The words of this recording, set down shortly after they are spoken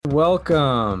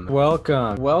Welcome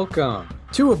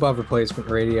to Above Replacement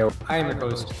Radio. I am your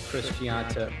host, Chris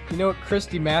Gianta. You know what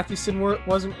Christy Mathewson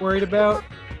wasn't worried about?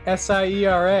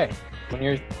 SIERA. When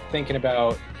you're thinking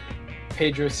about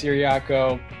Pedro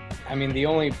Ciriaco, I mean, the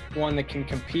only one that can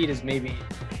compete is maybe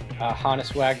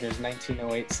Hannes Wagner's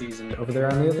 1908 season. Over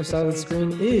there on the other side of the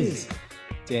screen is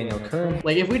Daniel Curran.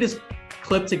 Like, if we just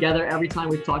clip together every time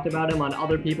we've talked about him on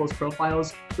other people's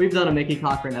profiles, we've done a Mickey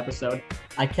Cochran episode.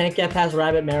 I can't get past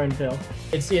Rabbit Marinville.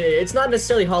 It's not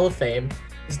necessarily Hall of Fame.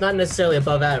 It's not necessarily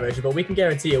above average, but we can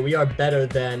guarantee you we are better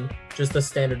than just the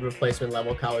standard replacement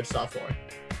level college sophomore.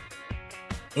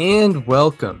 And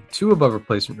welcome to Above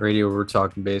Replacement Radio, where we're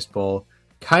talking baseball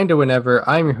kind of whenever.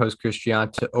 I'm your host, Chris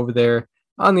Gianta. Over there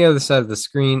on the other side of the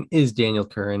screen is Daniel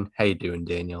Curran. How you doing,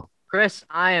 Daniel? Chris,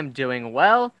 I am doing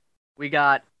well. We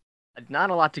got not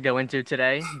a lot to go into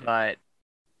today, but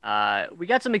we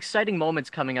got some exciting moments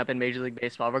coming up in Major League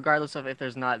Baseball, regardless of if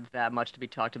there's not that much to be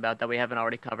talked about that we haven't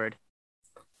already covered.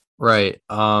 Right.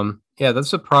 Yeah,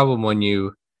 that's a problem when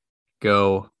you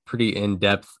go pretty in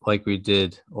depth like we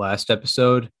did last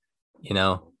episode. You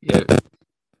know,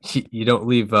 you don't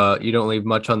leave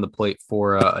much on the plate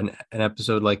for an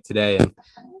episode like today, and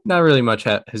not really much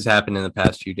has happened in the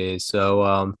past few days.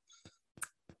 So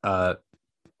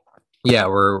yeah,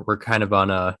 we're kind of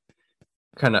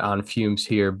on fumes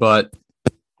here, but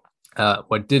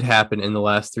what did happen in the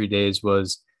last 3 days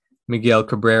was Miguel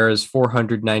Cabrera's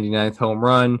 499th home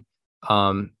run.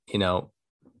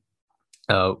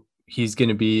 He's going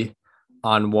to be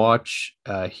on watch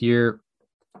here,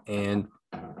 and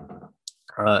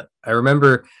I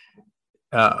remember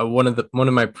one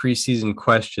of my preseason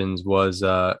questions was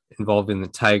involving the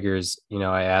Tigers. You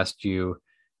know, I asked you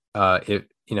if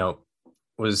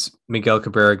was Miguel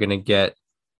Cabrera going to get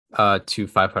to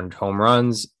 500 home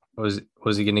runs? Was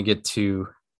he going to get to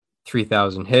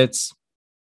 3,000 hits?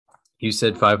 You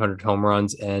said 500 home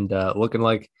runs, and looking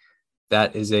like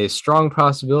that is a strong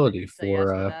possibility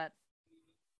for yes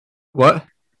what?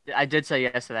 I did say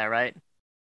yes to that, right?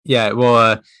 Yeah,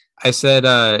 well, I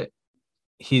said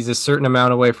he's a certain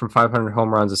amount away from 500 home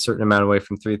runs, a certain amount away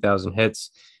from 3,000 hits,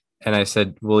 and I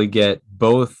said, will he get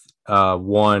both,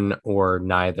 one or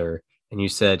neither? And you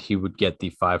said he would get the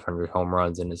 500 home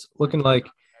runs, and it's looking like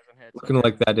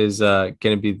that is going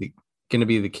to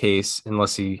be the case,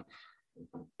 unless he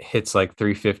hits like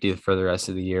 350 for the rest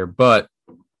of the year. But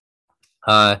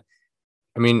I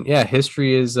mean, yeah,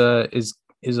 history is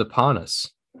upon us.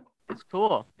 It's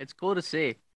cool. It's cool to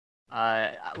see.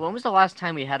 When was the last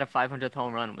time we had a 500th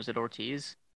home run? Was it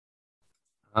Ortiz?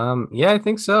 Yeah, I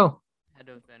think so. Had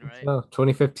to have been, right? So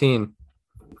 2015.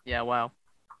 Yeah, wow.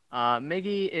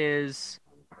 Miggy is,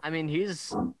 I mean,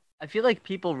 I feel like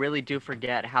people really do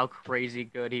forget how crazy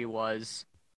good he was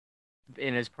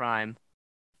in his prime.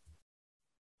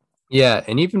 Yeah,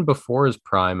 and even before his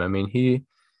prime, I mean, he,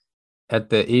 at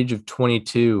the age of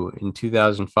 22 in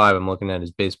 2005, I'm looking at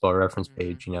his baseball reference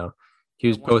page, he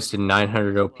was posting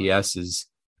 900 OPSs.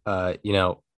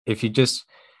 If you just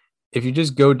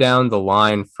go down the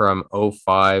line from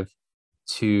 05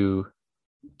 to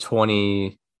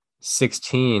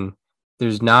 2016,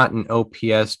 there's not an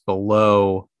OPS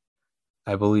below,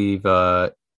 I believe,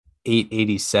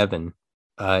 887.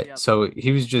 Yep. So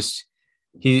he was just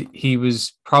he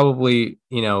was probably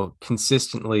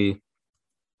consistently,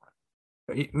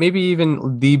 maybe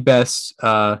even the best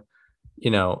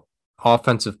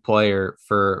offensive player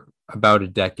for about a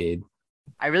decade.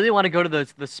 I really want to go to the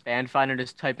span finder,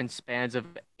 just type in spans of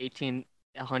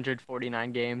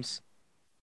 1,849 games.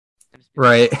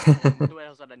 Right. Who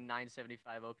else had a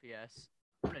 975 OPS?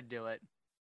 I'm gonna do it.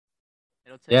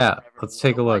 It'll take let's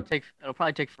take a look. It'll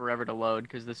probably take forever to load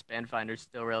because the span finder is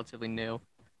still relatively new.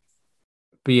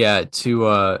 But yeah,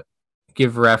 to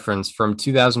give reference, from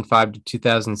 2005 to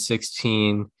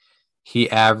 2016, he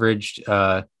averaged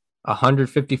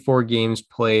 154 games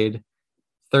played,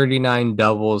 39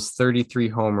 doubles, 33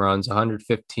 home runs,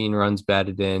 115 runs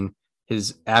batted in.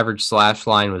 His average slash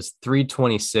line was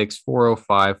 326,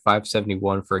 405,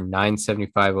 571 for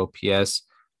 975 OPS,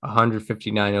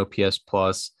 159 OPS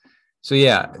plus. So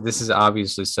yeah, this is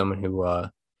obviously someone who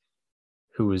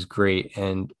was great,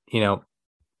 and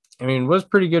was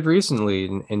pretty good recently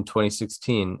in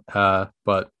 2016.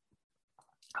 But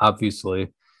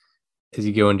obviously, as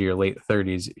you go into your late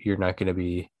 30s, you're not going to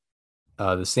be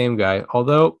the same guy.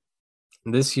 Although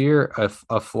this year,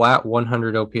 a flat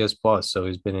 100 OPS plus, so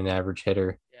he's been an average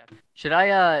hitter. Yeah. Should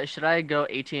I go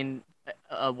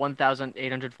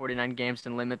 1,849 games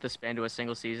and limit the span to a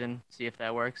single season? See if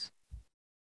that works.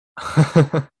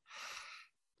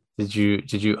 Did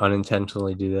you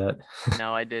unintentionally do that?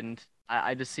 No, I didn't.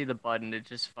 I just see the button. It's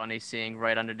just funny seeing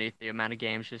right underneath the amount of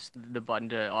games, just the button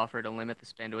to offer to limit the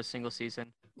span to a single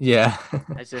season, Yeah.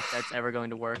 as if that's ever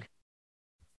going to work.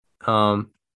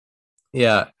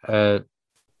 Yeah.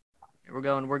 We're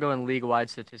going league-wide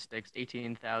statistics,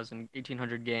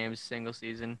 1,800 games, single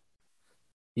season.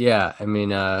 Yeah. I mean,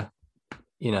 who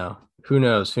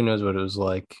knows? Who knows what it was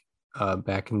like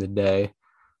back in the day?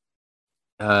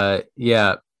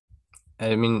 Yeah.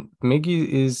 I mean, Miggy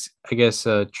is, I guess,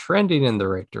 trending in the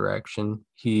right direction.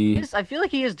 I feel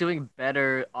like he is doing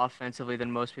better offensively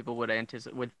than most people would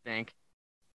think.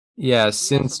 Yeah, Yes,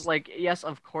 since yes,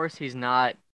 of course he's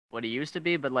not what he used to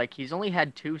be, but like he's only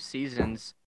had 2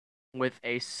 seasons with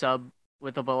a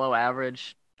below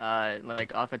average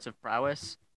like offensive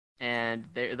prowess, and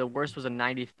the worst was a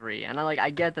 93. And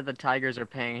I get that the Tigers are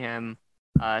paying him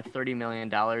 $30 million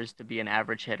to be an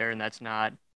average hitter, and that's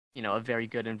not, a very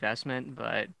good investment,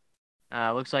 but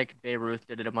looks like Babe Ruth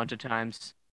did it a bunch of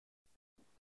times.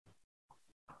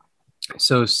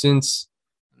 so since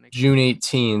June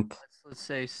 18th, Let's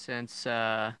say since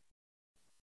like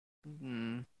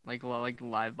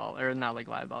live ball, or not like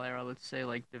live ball era, let's say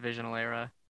like divisional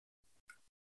era.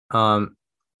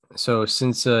 so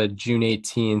since June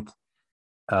 18th,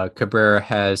 Cabrera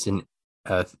is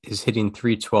hitting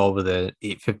 312 with a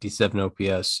 857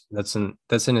 OPS. That's in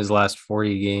his last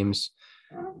 40 games.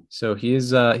 So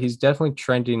he's definitely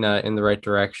trending in the right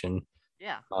direction.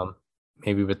 Yeah.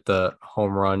 Maybe with the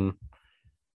home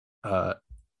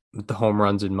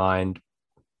runs in mind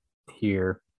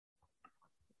here.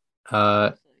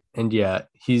 And yeah,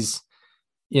 he's,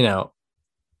 don't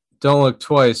look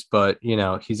twice, but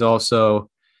he's also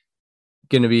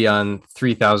going to be on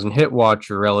 3,000 hit watch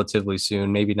relatively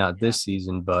soon. Maybe not this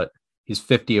season, but he's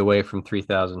 50 away from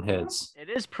 3,000 hits. It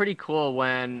is pretty cool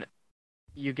when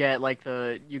you get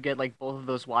both of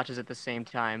those watches at the same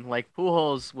time. Like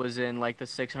Pujols was in like the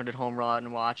 600 home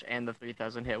run watch and the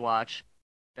 3,000 hit watch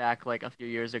back like a few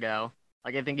years ago.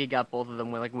 Like I think he got both of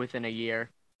them within a year.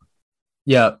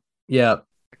 Yeah. A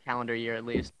calendar year at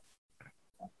least.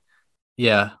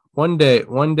 Yeah. One day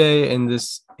in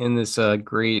this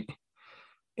great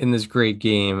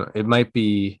game, it might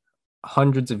be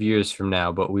hundreds of years from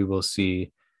now, but we will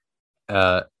see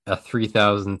a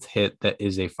 3,000th hit that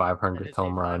is a 500th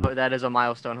home run. That is a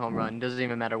milestone home run. Doesn't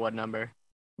even matter what number.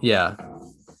 Yeah.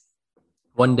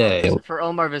 One day. For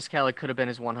Omar Vizquel, it could have been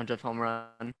his 100th home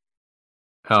run.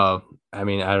 Oh, I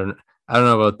mean, I don't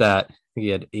know about that. I think he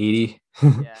had 80.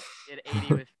 Yeah, he had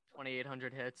 80 with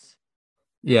 2,800 hits.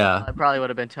 Yeah. It probably would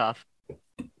have been tough.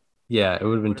 Yeah, it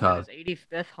would have been tough. His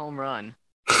 85th home run.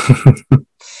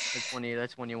 That's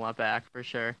one you want back for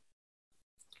sure.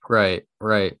 Right.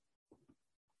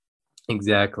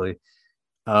 Exactly.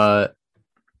 So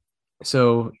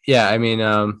yeah, I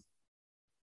mean,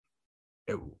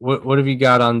 what have you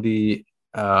got on the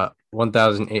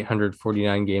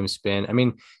 1,849 game span? I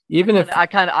mean, even if I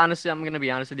kind of honestly, I'm gonna be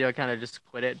honest with you, I kind of just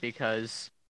quit it because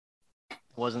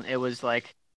it was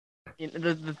like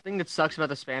the thing that sucks about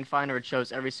the span finder, it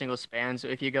shows every single span. So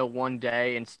if you go one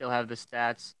day and still have the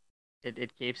stats,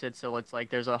 it keeps it. So it's like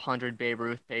there's 100 Babe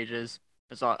Ruth pages.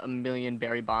 There's a million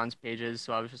Barry Bonds pages.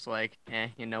 So I was just like,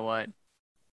 you know what?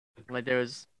 Like there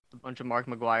was a bunch of Mark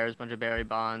McGwire's, a bunch of Barry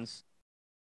Bonds.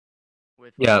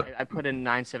 I put in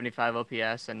 975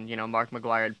 OPS, and Mark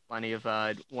McGwire had plenty of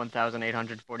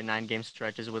 1,849 game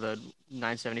stretches with a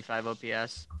 975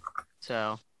 OPS.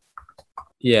 So.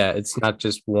 Yeah, it's not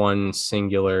just one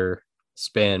singular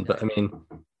span, but I mean,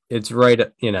 it's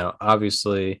right.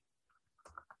 Obviously,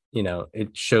 it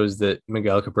shows that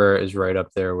Miguel Cabrera is right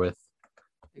up there with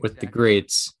the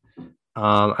greats.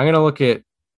 I'm gonna look at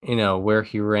where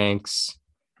he ranks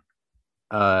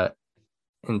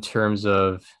in terms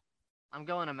of. I'm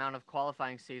going amount of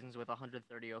qualifying seasons with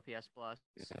 130 OPS plus.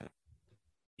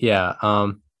 Yeah.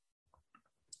 I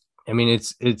mean,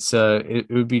 it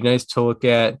would be nice to look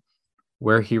at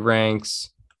where he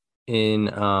ranks in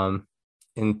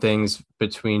things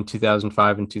between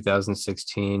 2005 and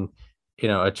 2016, a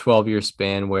 12-year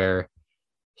span where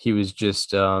he was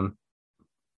just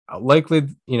likely,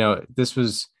 this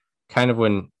was kind of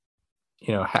when,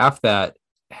 half that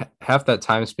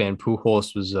time span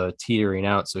Pujols was teetering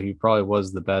out, so he probably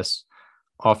was the best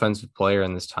offensive player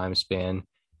in this time span.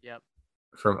 Yep.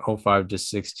 From 05 to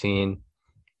 16.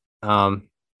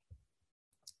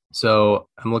 So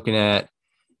I'm looking at,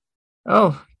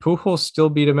 Pujols still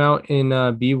beat him out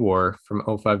in B War from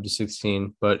 05 to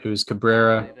 16, but it was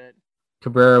Cabrera.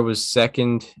 Cabrera was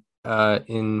second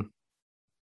in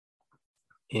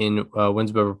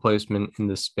wins above replacement in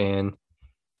the span.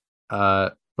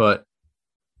 But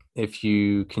if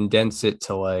you condense it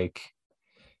to like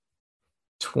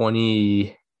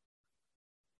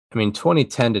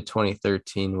 2010 to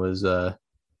 2013 was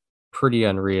pretty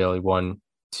unreal. He won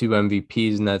 2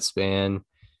 MVPs in that span.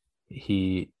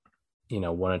 He,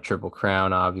 won a Triple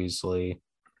Crown, obviously.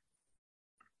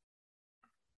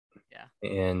 Yeah.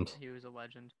 And He was a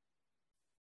legend.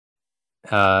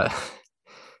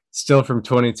 Still from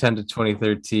 2010 to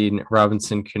 2013,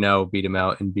 Robinson Cano beat him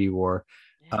out in B War.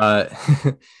 Guy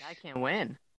can't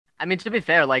win. I mean, to be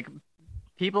fair, like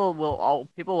people will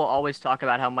always talk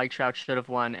about how Mike Trout should have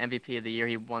won MVP of the year.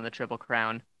 He won the Triple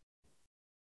Crown.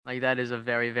 Like that is a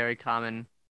very, very common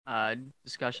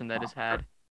discussion that is had.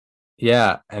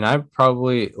 Yeah, and I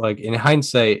probably like in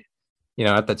hindsight,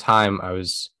 at the time I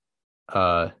was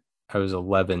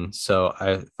 11, so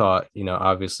I thought,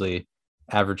 obviously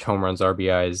average home runs,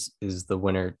 RBIs is the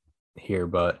winner here,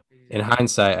 but in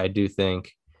hindsight, I do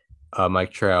think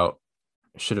Mike Trout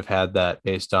should have had that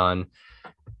based on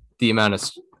the amount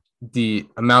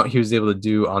he was able to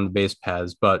do on the base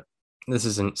paths. But this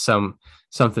isn't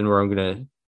something where I'm gonna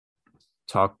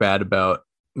talk bad about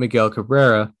Miguel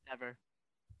Cabrera. Never.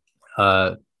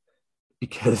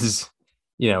 Because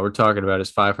we're talking about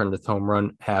his 500th home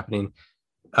run happening.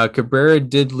 Cabrera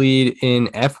did lead in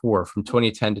F-WAR from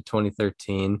 2010 to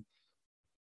 2013.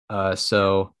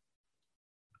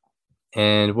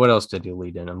 And what else did he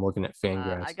lead in? I'm looking at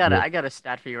Fangraphs. I got a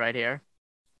stat for you right here.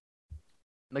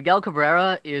 Miguel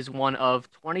Cabrera is one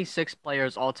of 26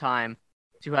 players all time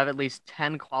to have at least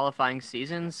 10 qualifying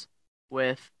seasons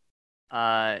with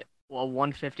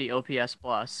 150 OPS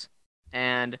plus.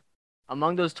 And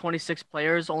among those 26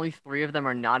 players, only 3 of them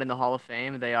are not in the Hall of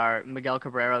Fame. They are Miguel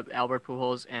Cabrera, Albert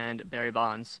Pujols, and Barry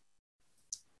Bonds.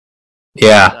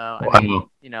 Yeah. So, I mean,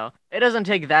 it doesn't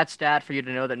take that stat for you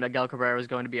to know that Miguel Cabrera is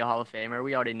going to be a Hall of Famer.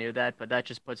 We already knew that, but that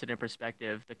just puts it in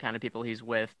perspective, the kind of people he's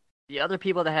with. The other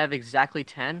people that have exactly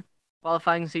 10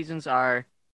 qualifying seasons are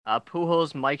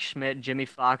Pujols, Mike Schmidt, Jimmy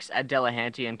Fox, Ed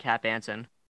Delahanty, and Cap Anson.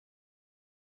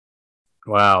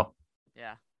 Wow.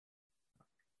 Yeah.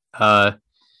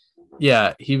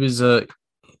 Yeah, he was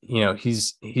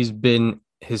he's been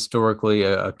historically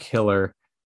a killer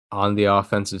on the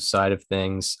offensive side of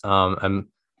things. I'm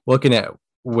looking at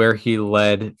where he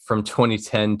led from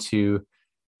 2010 to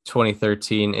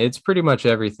 2013. It's pretty much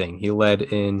everything. He led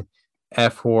in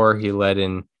F-WAR, he led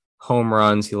in home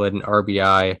runs, he led in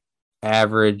RBI,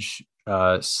 average,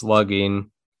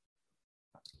 slugging.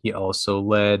 He also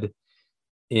led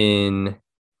in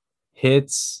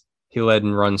hits. He led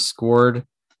in runs scored.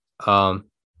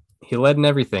 He led in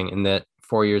everything in that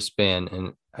 4-year span,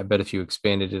 and I bet if you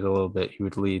expanded it a little bit, he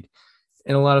would lead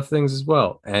in a lot of things as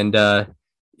well. And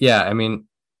yeah, I mean,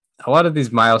 a lot of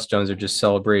these milestones are just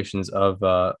celebrations of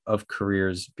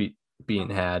careers being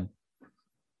had.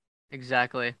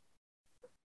 Exactly.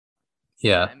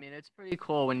 Yeah. I mean, it's pretty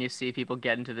cool when you see people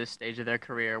get into this stage of their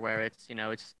career where it's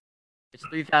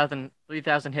 3,000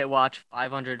 hit watch,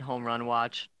 500 home run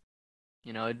watch.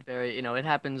 It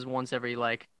happens once every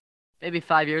maybe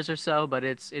 5 years or so, but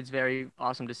it's very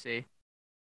awesome to see.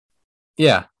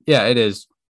 Yeah, it is.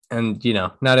 And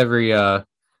not every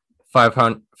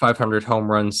 500 home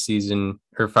run season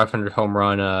or 500 home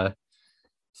run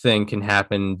thing can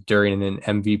happen during an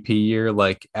MVP year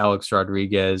like Alex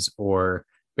Rodriguez or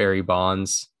Barry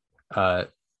Bonds.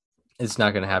 It's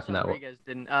not going to happen that way. Rodriguez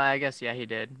didn't. I guess yeah, he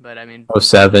did, but I mean,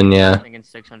 07, yeah. Thinking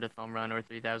 600th home run or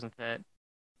 3,000th hit.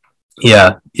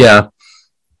 Yeah.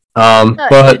 But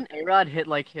didn't A-Rod hit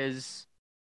like his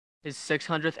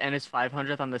 600th and his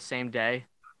 500th on the same day?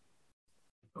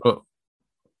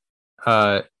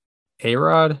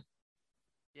 A-Rod?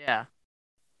 Yeah.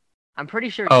 I'm pretty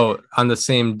sure. Oh, on the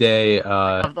same day.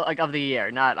 Of the year,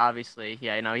 not obviously.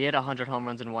 Yeah, he hit 100 home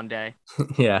runs in one day.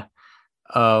 Yeah.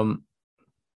 I'm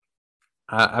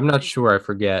not sure. I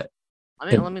forget.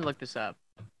 Let me look this up.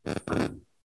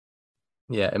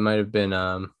 Yeah, it might have been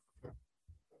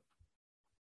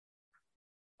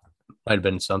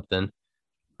something.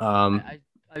 I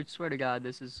swear to God,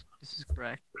 this is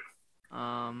correct.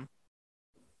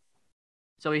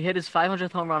 So he hit his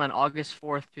 500th home run on August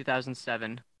 4th,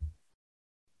 2007.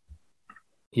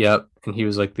 Yep, and he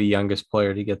was like the youngest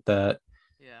player to get that.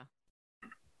 Yeah.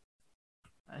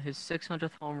 His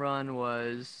 600th home run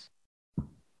was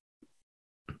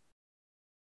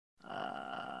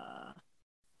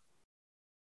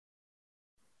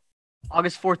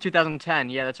August 4th, 2010.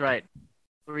 Yeah, that's right.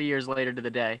 3 years later to the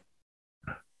day.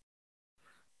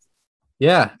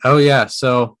 Yeah. Oh, yeah.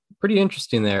 So pretty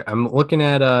interesting there. I'm looking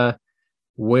at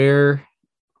where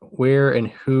and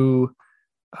who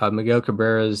Miguel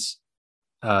Cabrera's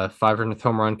 500th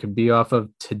home run could be off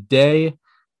of today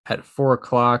at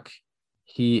 4:00.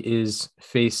 he is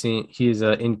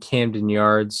in Camden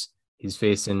Yards. He's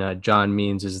facing John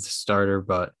Means as the starter,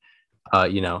 but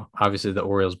obviously the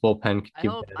Orioles bullpen could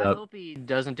give that I up. hope he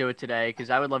doesn't do it today because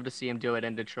I would love to see him do it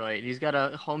in Detroit. He's got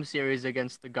a home series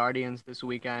against the Guardians this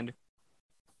weekend,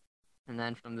 and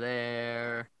then from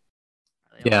there,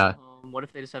 are they all at Yeah, home? What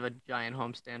if they just have a giant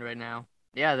homestand right now?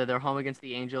 Yeah, they're home against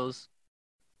the Angels,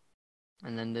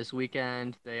 and then this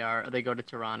weekend they go to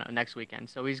Toronto next weekend.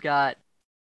 So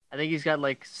I think he's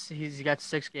got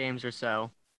 6 games or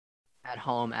so at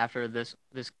home after this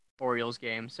Orioles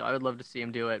game. So I would love to see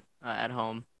him do it at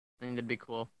home. I think that'd be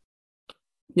cool.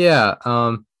 yeah,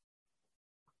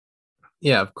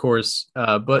 yeah, of course.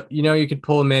 But you could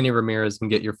pull a Manny Ramirez and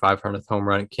get your 500th home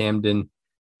run at Camden.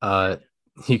 Uh,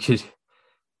 you could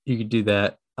you could do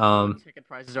that. I wonder what ticket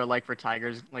prices are like for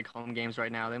Tigers like home games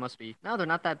right now. They must be. No, they're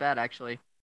not that bad actually.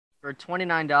 For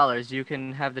 $29, you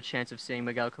can have the chance of seeing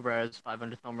Miguel Cabrera's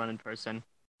 500th home run in person.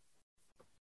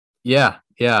 Yeah,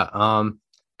 yeah.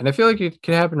 And I feel like it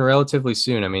could happen relatively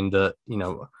soon. I mean,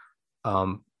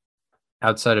 um,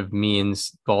 outside of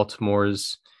Means,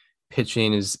 Baltimore's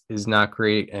pitching is not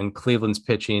great, and Cleveland's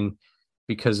pitching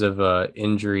because of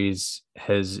injuries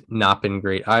has not been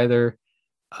great either.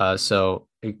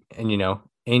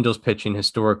 Angels pitching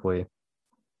historically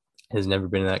has never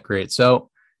been that great. So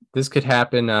this could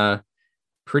happen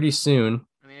pretty soon.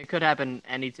 I mean, it could happen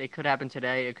it could happen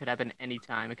today. It could happen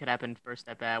anytime. It could happen first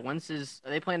at bat. Are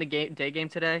they playing the day game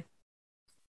today?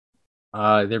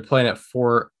 They're playing at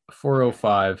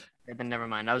 4:05. Then never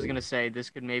mind. I was gonna say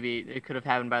it could have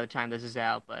happened by the time this is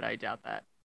out, but I doubt that.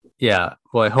 Yeah,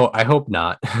 well, I hope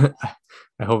not.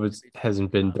 I hope it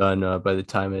hasn't been done by the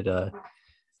time it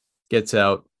gets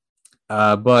out.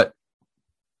 But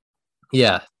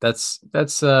yeah, that's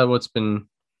what's been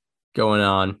going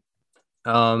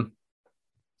on.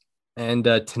 And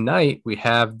tonight we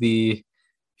have the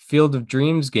Field of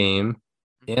Dreams game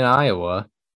in Iowa.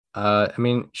 I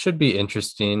mean, should be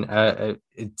interesting.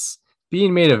 It's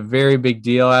being made a very big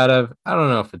deal out of. I don't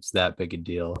know if it's that big a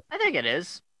deal. I think it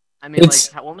is. I mean,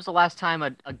 It's when was the last time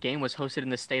a game was hosted in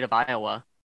the state of Iowa?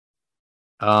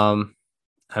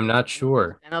 I'm not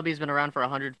sure. MLB's been around for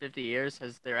 150 years.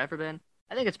 Has there ever been?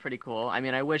 I think it's pretty cool. I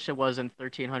mean, I wish it wasn't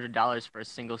 $1,300 for a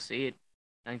single seat.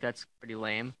 I think that's pretty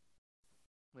lame.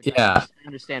 Which Yeah, I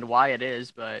understand why it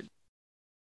is, but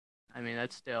I mean,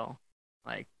 that's still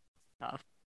like tough.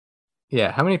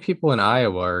 yeah. How many people in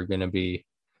Iowa are going to be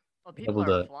Well, people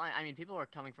able are to? flying. I mean, people are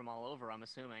coming from all over, I'm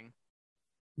assuming.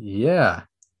 Yeah,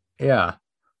 yeah.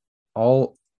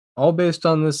 All all based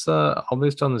on this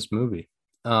movie.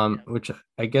 Yeah. Which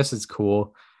I guess is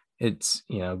cool. It's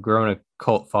grown a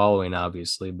cult following,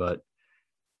 obviously, but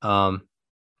um,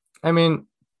 I mean,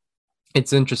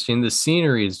 it's interesting. The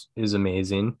scenery is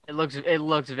amazing. It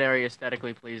looks very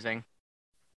aesthetically pleasing.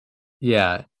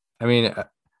 Yeah, I mean,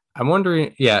 I'm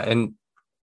wondering. Yeah, and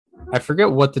I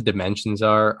forget what the dimensions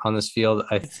are on this field.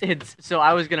 It's so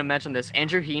I was gonna mention this.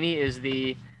 Andrew Heaney is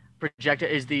the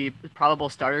probable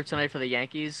starter tonight for the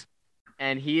Yankees,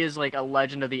 and he is like a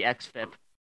legend of the xFIP.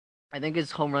 I think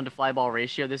his home run to fly ball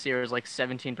ratio this year is like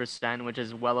 17%, which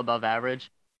is well above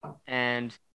average.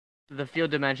 And the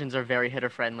field dimensions are very hitter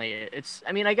friendly.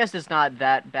 I mean, I guess it's not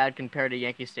that bad compared to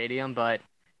Yankee Stadium, but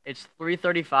it's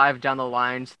 335 down the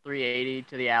lines, 380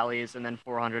 to the alleys, and then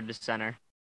 400 to center.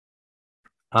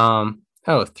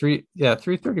 Oh,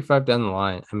 335 down the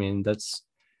line. I mean,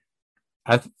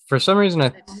 for some reason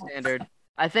It's standard.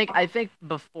 I think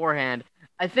beforehand,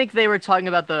 I think they were talking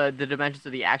about the dimensions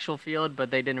of the actual field, but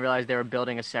they didn't realize they were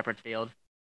building a separate field.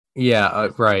 yeah,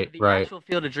 right, The right. actual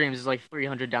Field of Dreams is like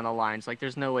 300 down the lines. Like,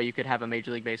 there's no way you could have a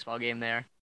Major League Baseball game there.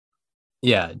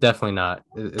 Yeah, definitely not,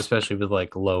 especially with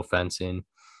like low fencing.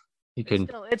 You It's can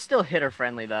still it's still hitter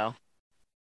friendly though.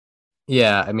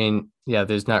 Yeah, I mean, yeah,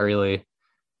 there's not really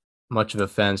much of a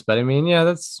fence, but I mean, yeah,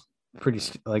 that's pretty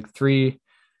like three.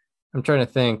 I'm trying to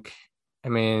think. I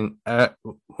mean,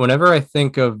 whenever I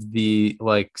think of the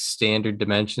like standard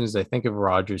dimensions, I think of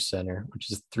Rogers Center,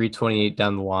 which is 328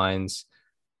 down the lines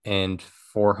and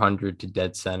 400 to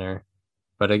dead center.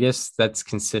 But I guess that's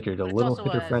considered a But it's little also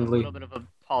hitter has a little friendly. bit of a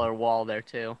taller wall there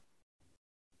too.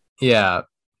 Yeah,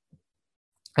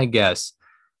 I guess.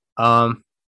 Um,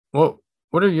 what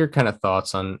what are your kind of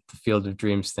thoughts on the Field of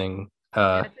Dreams thing?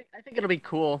 Yeah, I think it'll be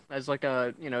cool as like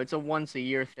it's a once a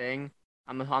year thing.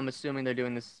 I'm assuming they're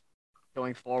doing this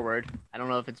going forward. I don't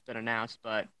know if it's been announced,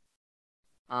 but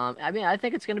I mean, I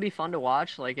think it's gonna be fun to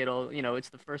watch. Like it's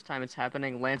the first time it's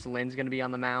happening. Lance Lynn's gonna be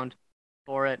on the mound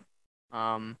for it.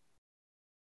 Um,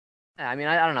 yeah, I mean,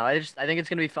 I don't know. I think it's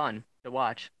gonna be fun to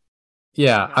watch.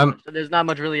 yeah, There's not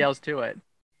much really else to it.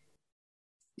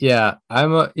 Yeah,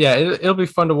 it'll be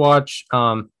fun to watch.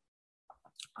 I'm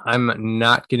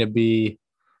not gonna be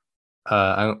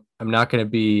I'm not gonna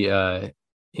be at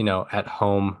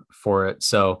home for it.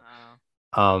 So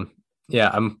um yeah,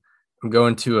 I'm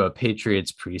going to a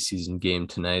Patriots preseason game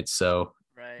tonight. So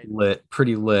Right.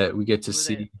 pretty lit. We get to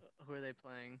see Who are they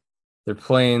playing? they're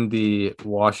playing the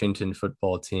Washington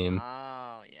football team.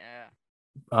 Oh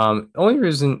yeah. Only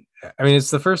reason, I mean,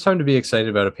 it's the first time to be excited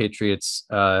about a Patriots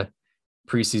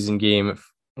preseason game.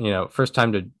 First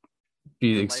time to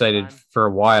be Your excited lifetime. for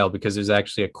a while because there's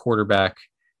actually a quarterback.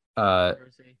 Uh,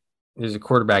 Jersey. there's a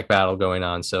quarterback battle going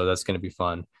on, so that's going to be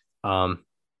fun. Um,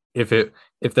 if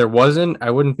there wasn't, I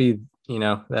wouldn't be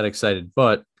that excited.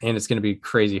 And it's going to be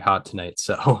crazy hot tonight,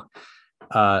 so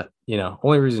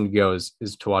only reason to go is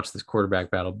to watch this quarterback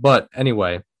battle. But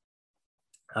anyway,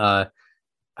 I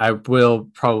will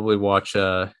probably watch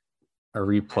a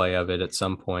replay of it at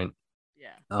some point.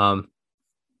 Yeah.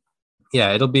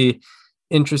 Yeah, it'll be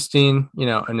interesting,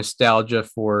 a nostalgia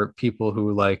for people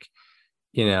who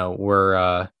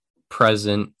were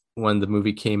present when the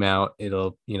movie came out.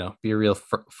 It'll, be a real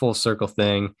full circle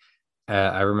thing.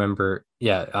 I remember,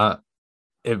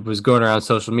 it was going around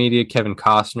social media. Kevin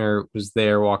Costner was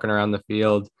there walking around the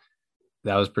field.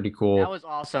 That was pretty cool. That was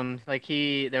awesome. Like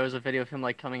there was a video of him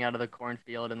like coming out of the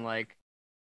cornfield and like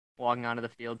walking onto the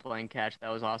field playing catch.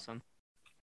 That was awesome.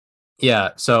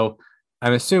 Yeah, so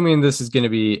I'm assuming this is going to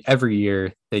be every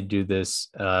year they do this,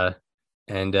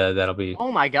 and that'll be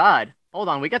Oh my God! Hold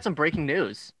on, we got some breaking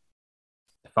news.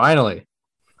 finally.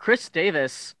 Chris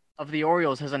Davis of the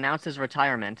Orioles has announced his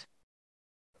retirement.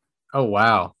 Oh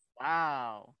wow!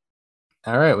 Wow.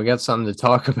 All right, we got something to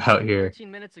talk about here. 13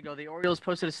 minutes ago, the Orioles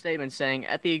posted a statement saying,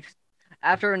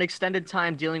 After an extended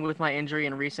time dealing with my injury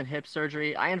and recent hip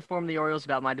surgery, I informed the Orioles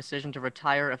about my decision to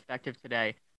retire effective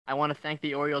today. I want to thank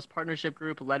the Orioles partnership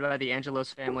group led by the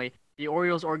Angelos family, the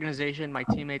Orioles organization, my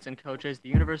teammates and coaches, the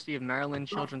University of Maryland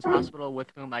Children's Hospital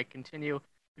with whom I continue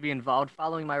to be involved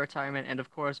following my retirement, and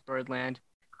of course, Birdland.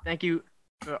 Thank you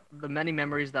for the many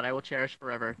memories that I will cherish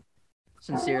forever.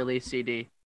 Sincerely, CD.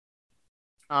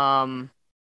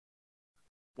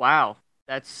 Wow.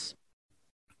 That's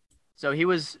so he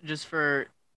was just for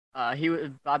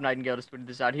Bob Nightingale just tweeted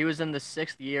this out. He was in the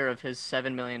 6th year of his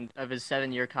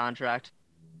 7-year contract.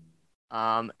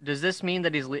 Does this mean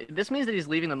that this means that he's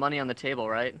leaving the money on the table,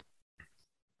 right?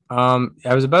 I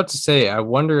was about to say, I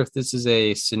wonder if this is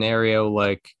a scenario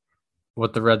like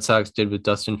what the Red Sox did with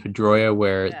Dustin Pedroia,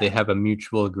 where they have a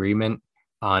mutual agreement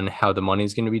on how the money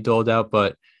is going to be doled out,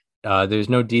 but there's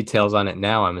no details on it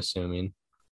now, I'm assuming.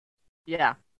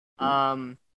 Yeah.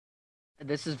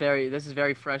 This is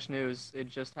very fresh news. It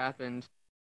just happened.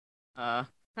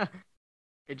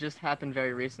 It just happened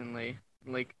very recently,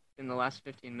 like in the last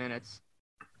 15 minutes.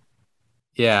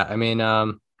 Yeah, I mean,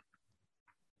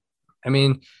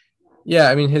 yeah,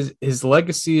 I mean his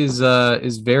legacy is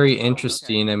very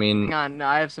interesting. Okay. I mean, Hang on, no,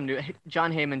 I have some new.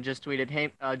 John Heyman just tweeted,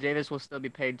 "Hey, Davis will still be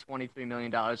paid $23 million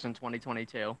in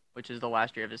 2022, which is the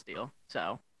last year of his deal."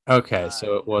 So. okay,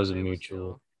 so it was a They will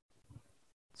mutual.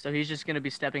 So he's just gonna be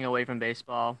stepping away from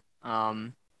baseball.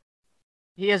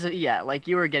 He has like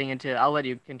you were getting into. I'll let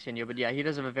you continue, but yeah, he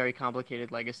does have a very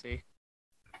complicated legacy.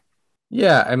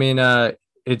 Yeah, I mean,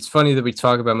 it's funny that we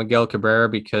talk about Miguel Cabrera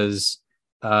because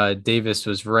Davis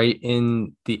was right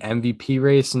in the MVP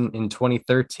race in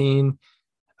 2013.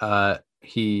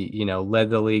 He, led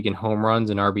the league in home runs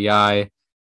and RBI.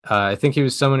 I think he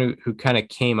was someone who kind of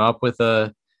came up with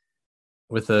an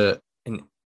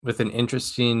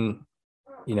interesting,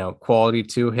 quality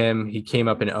to him. He came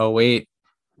up in 08,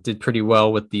 did pretty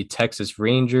well with the Texas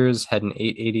Rangers, had an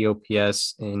 880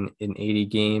 OPS in 80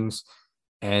 games.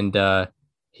 And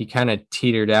he kind of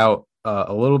teetered out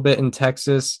a little bit in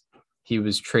Texas. He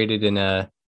was traded in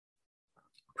a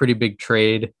pretty big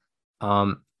trade.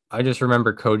 I just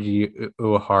remember Koji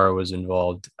Uehara was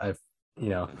involved. I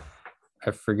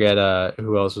forget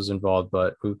who else was involved,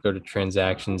 but we go to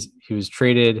transactions. He was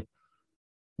traded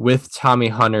with Tommy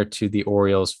Hunter to the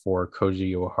Orioles for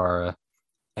Koji Uehara.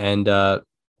 And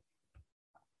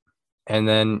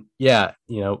then,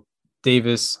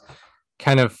 Davis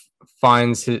kind of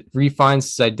refines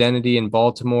his identity in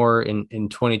Baltimore in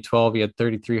 2012. He had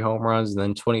 33 home runs, and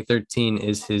then 2013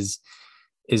 is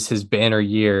his banner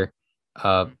year,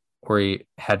 where he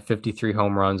had 53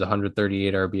 home runs,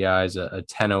 138 RBIs, a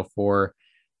 1004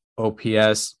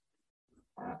 OPS,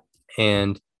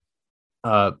 and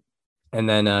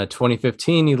then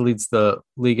 2015 he leads the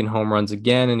league in home runs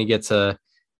again, and he gets a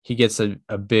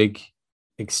big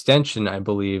extension. I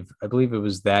believe it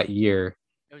was that year.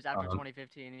 It was after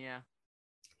 2015, yeah.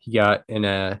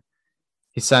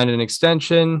 He signed an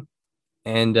extension,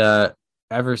 and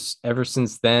ever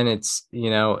since then,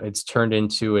 it's turned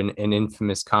into an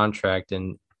infamous contract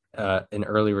and an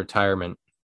early retirement.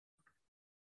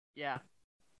 Yeah.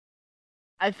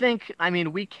 I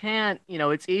mean, we can't,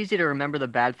 it's easy to remember the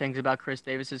bad things about Chris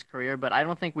Davis's career, but I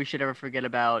don't think we should ever forget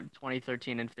about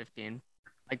 2013 and 15.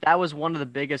 Like, that was one of the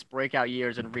biggest breakout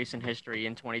years in recent history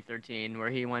in 2013, where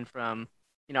he went from,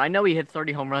 I know he hit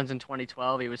 30 home runs in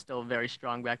 2012. He was still very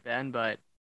strong back then, but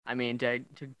I mean, to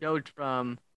go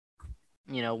from,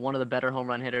 one of the better home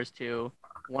run hitters to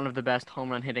one of the best home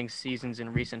run hitting seasons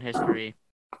in recent history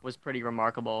was pretty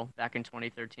remarkable back in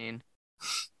 2013.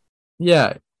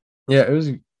 Yeah, yeah,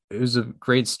 it was a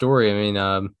great story. I mean,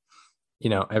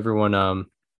 everyone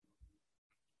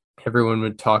everyone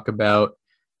would talk about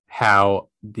how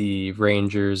the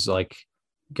Rangers like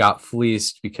got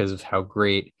fleeced because of how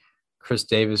great Chris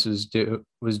Davis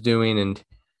was doing, and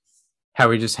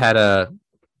how he just had a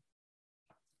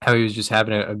how he was just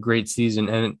having a great season.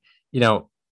 And you know,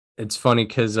 it's funny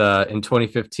because in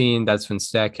 2015, that's when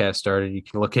Statcast started. You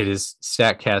can look at his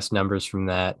Statcast numbers from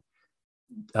that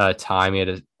time. He had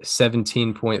a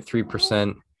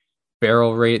 17.3%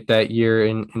 barrel rate that year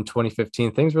in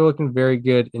 2015. Things were looking very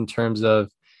good in terms of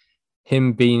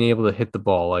him being able to hit the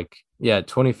ball. Like, yeah,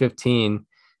 2015,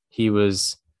 he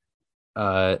was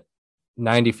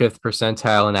 95th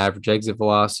percentile in average exit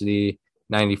velocity,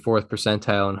 94th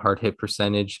percentile in hard hit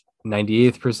percentage,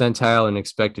 98th percentile in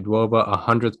expected WOBA,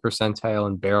 100th percentile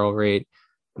in barrel rate,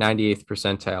 98th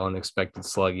percentile in expected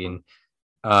slugging.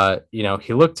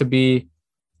 He looked to be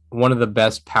one of the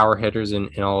best power hitters in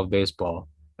all of baseball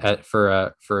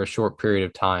for a short period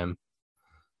of time.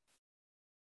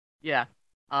 Yeah.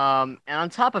 And on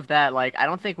top of that, like, I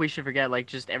don't think we should forget, like,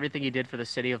 just everything he did for the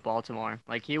city of Baltimore.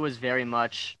 Like, he was very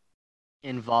much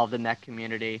involved in that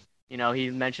community. He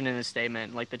mentioned in his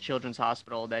statement, like, the children's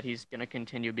hospital that he's gonna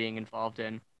continue being involved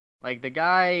in. Like, the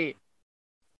guy,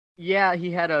 yeah,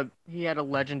 he had a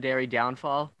legendary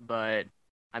downfall, but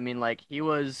I mean, like,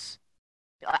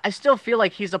 I still feel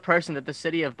like he's a person that the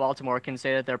city of Baltimore can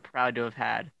say that they're proud to have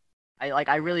had.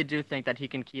 I really do think that he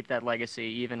can keep that legacy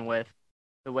even with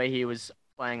the way he was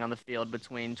playing on the field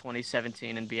between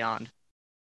 2017 and beyond.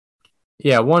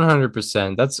 Yeah,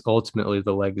 100%. That's ultimately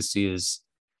the legacy, is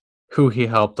who he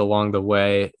helped along the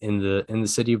way in the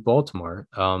city of Baltimore.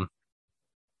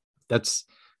 That's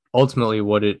ultimately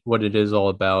what it is all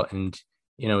about, and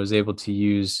is able to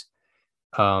use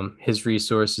his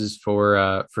resources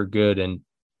for good. And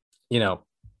you know,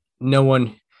 no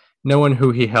one no one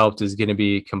who he helped is going to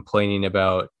be complaining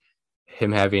about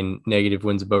him having negative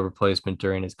wins above replacement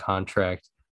during his contract.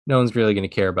 No one's really going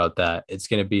to care about that. It's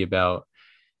going to be about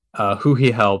who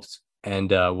he helped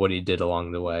and what he did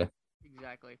along the way.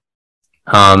 Exactly.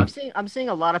 I'm Um, seeing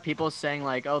a lot of people saying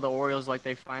like, oh, the Orioles, like,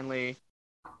 they finally,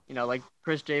 like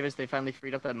Chris Davis, they finally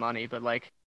freed up that money, but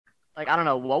like I don't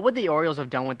know, what would the Orioles have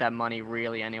done with that money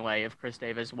really anyway if Chris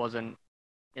Davis wasn't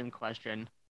in question?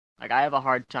 Like, I have a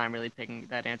hard time really picking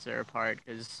that answer apart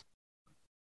because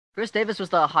Chris Davis was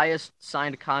the highest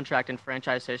signed contract in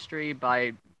franchise history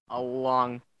by a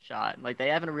long shot. Like, they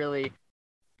haven't really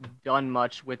done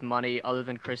much with money other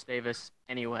than Chris Davis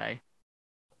anyway.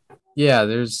 yeah,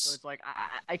 So there's it's like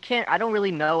I don't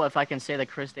really know if I can say that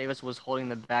Chris Davis was holding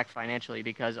them back financially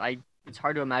because it's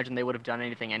hard to imagine they would have done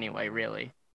anything anyway,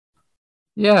 really.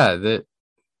 yeah,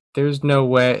 there's no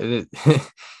way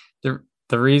that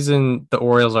the reason the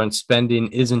Orioles aren't spending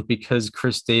isn't because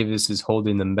Chris Davis is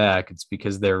holding them back. It's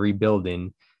because they're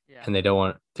rebuilding Yeah. and they don't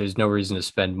want. There's no reason to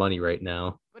spend money right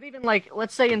now. But even like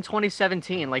let's say in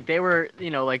 2017, like they were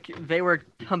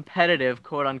competitive,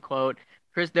 quote unquote.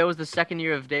 That was the second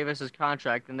year of Davis's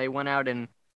contract, and they went out and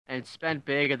spent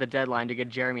big at the deadline to get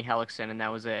Jeremy Hellickson, and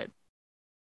that was it.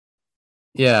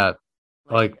 Yeah,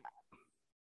 like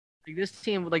Like this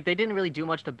team, like they didn't really do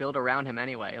much to build around him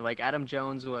anyway. Like Adam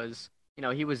Jones was,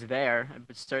 he was there,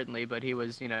 but certainly, but he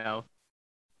was,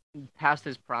 past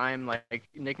his prime. Like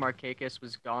Nick Markakis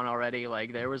was gone already.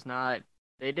 Like there was not,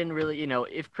 they didn't really,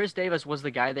 if Chris Davis was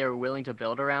the guy they were willing to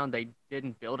build around, they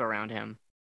didn't build around him.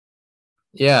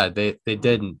 yeah, they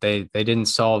didn't they didn't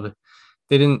solve.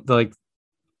 They didn't like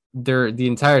the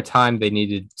entire time they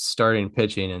needed starting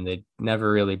pitching, and they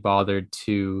never really bothered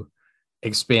to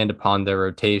expand upon their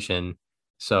rotation.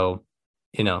 So,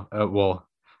 well,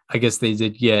 I guess they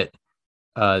did get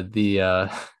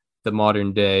the the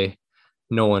modern day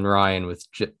Nolan Ryan with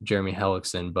Jeremy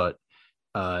Hellickson, but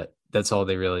that's all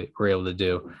they really were able to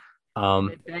do.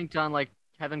 They Um, banked on like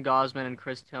Kevin Gosman and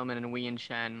Chris Tillman and Wei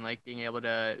Chen like being able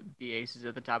to be aces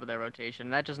at the top of their rotation.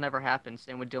 That just never happened.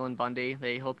 Same with Dylan Bundy.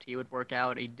 They hoped he would work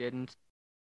out. He didn't.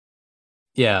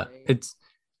 yeah, They,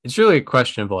 it's really a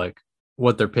question of like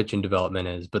what their pitching development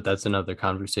is, but that's another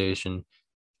conversation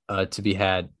to be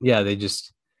had. Yeah, they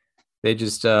just could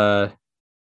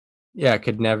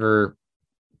never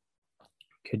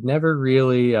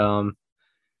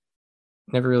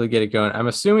really get it going. I'm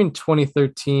assuming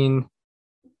 2013.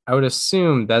 I would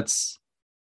assume that's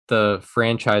the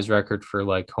franchise record for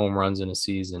like home runs in a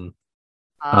season.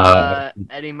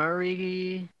 Eddie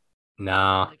Murray.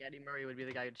 Nah, I think Eddie Murray would be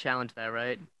the guy who'd challenge that,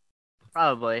 right?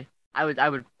 Probably. I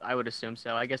would assume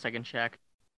so. I guess I can check.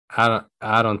 I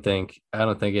don't think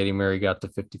Eddie Murray got to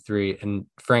 53, and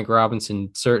Frank Robinson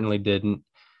certainly didn't.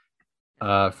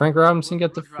 Frank Robinson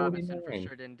got to Brooks Robinson for 49.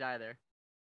 sure didn't die there.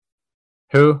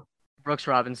 Who? Brooks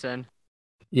Robinson.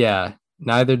 Yeah,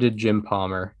 neither did Jim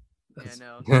Palmer. Yeah,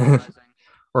 no. Surprising.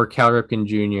 Or Cal Ripken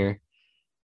Jr.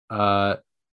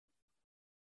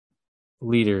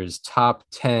 Leaders, top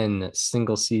 10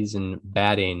 single season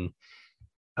batting.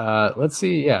 Let's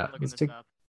see. Yeah, let's take.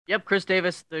 Yep, Chris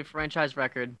Davis, the franchise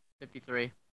record,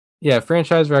 53. Yeah,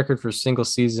 franchise record for single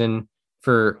season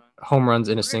for home runs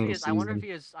in a single season. I wonder if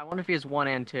he has 1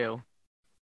 and 2.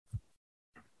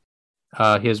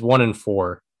 He has 1 and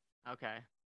 4. Okay.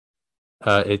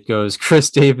 It goes Chris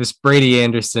Davis, Brady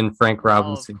Anderson, Frank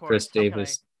Robinson, Chris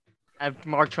Davis. I have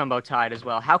Mark Trumbo tied as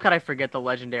well. How could I forget the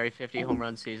legendary 50 home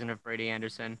run season of Brady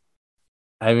Anderson?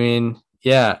 I mean,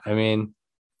 yeah, I mean,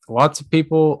 lots of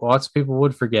people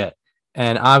would forget,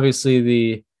 and obviously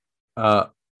the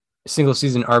single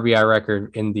season RBI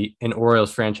record in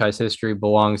Orioles franchise history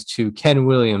belongs to Ken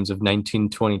Williams of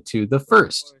 1922, the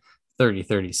first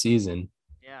 30-30 season.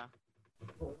 Yeah.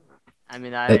 I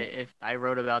mean, I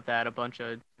wrote about that a bunch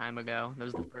of time ago. That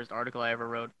was the first article I ever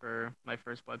wrote for my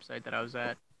first website that I was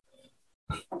at.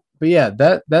 But yeah,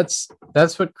 that's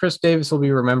what Chris Davis will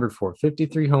be remembered for.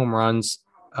 53 home runs,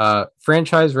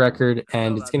 franchise record,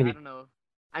 and it's going to be. I don't know.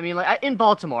 I mean, like in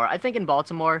Baltimore, I think in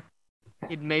Baltimore,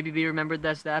 he'd maybe be remembered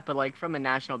as that. But like from a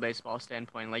national baseball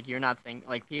standpoint, like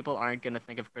people aren't going to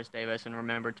think of Chris Davis and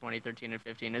remember 2013 and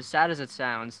 15. As sad as it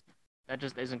sounds, that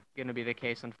just isn't going to be the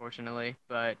case, unfortunately.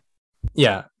 But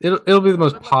yeah, it'll be the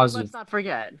most positive. Let's not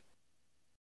forget.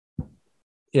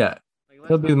 Yeah,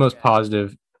 it'll be the most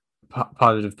positive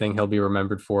thing he'll be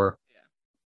remembered for.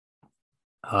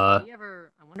 Yeah. I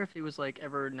wonder if he was like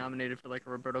ever nominated for like a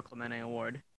Roberto Clemente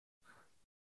award.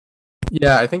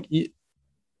 Yeah, I think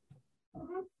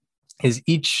is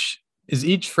each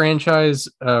franchise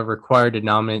required to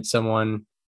nominate someone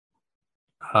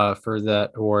for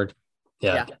that award?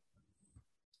 Yeah.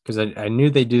 Because I knew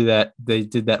they do that. They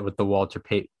did that with the Walter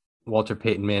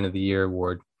Payton Man of the Year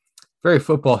award. Very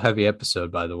football heavy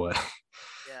episode, by the way.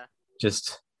 Yeah.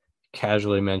 Just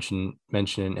casually mention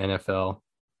NFL.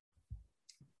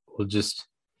 We'll just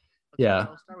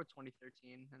I'll start with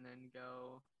 2013 and then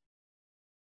go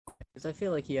because I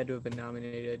feel like he had to have been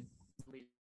nominated.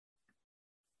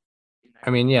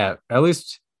 I mean, yeah, at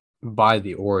least by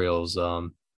the Orioles.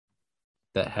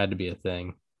 That had to be a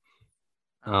thing.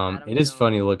 It is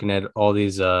funny looking at all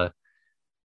these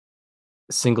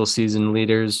single season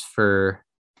leaders for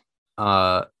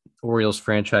Orioles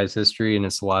franchise history, and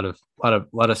it's a lot of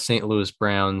St. Louis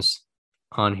Browns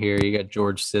on here. You got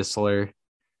George Sisler,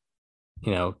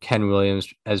 Ken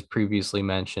Williams, as previously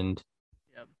mentioned.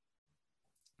 Yep,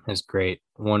 that's great,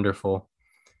 wonderful.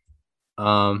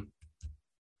 But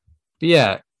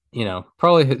yeah,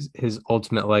 probably his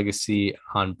ultimate legacy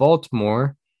on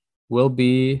Baltimore will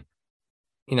be,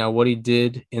 what he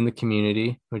did in the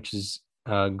community, which is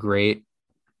great.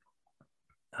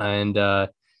 And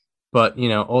but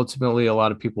ultimately a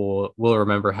lot of people will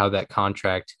remember how that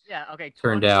contract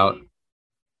turned out.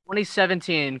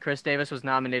 2017, Chris Davis was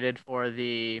nominated for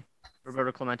the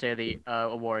Roberto Clemente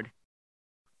award.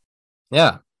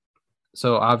 Yeah.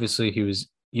 So obviously he was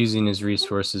using his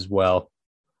resources well.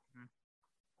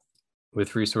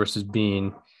 With resources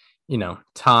being,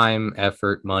 time,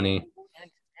 effort, money.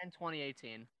 And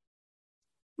 2018.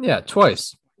 Yeah,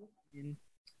 twice.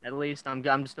 At least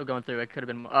I'm still going through. It could have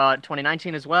been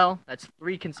 2019 as well. That's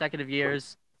 3 consecutive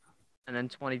years, and then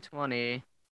 2020.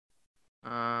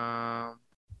 No,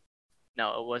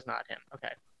 it was not him.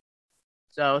 Okay,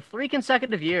 so 3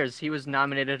 consecutive years he was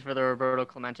nominated for the Roberto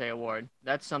Clemente Award.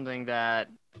 That's something that,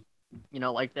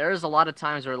 there's a lot of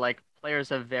times where like players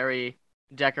have very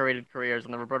decorated careers,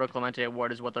 and the Roberto Clemente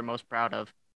Award is what they're most proud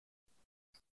of.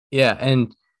 Yeah,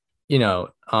 and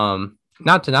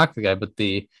not to knock the guy, but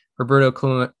the Roberto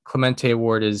Clemente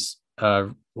Award is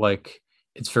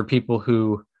it's for people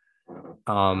who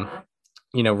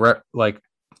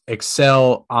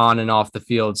excel on and off the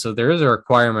field. So there is a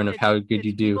requirement of how good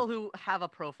you do. People who have a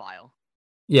profile.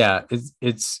 Yeah,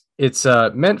 it's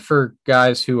meant for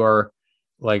guys who are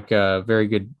very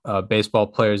good baseball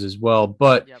players as well.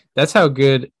 But Yep. that's how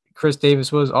good Chris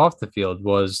Davis was off the field.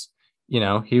 Was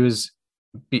he was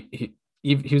he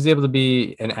was able to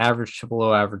be an average to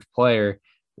below average player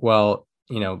while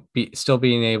still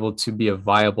being able to be a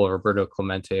viable Roberto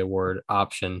Clemente Award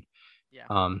option.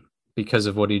 Yeah. Because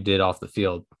of what he did off the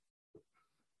field.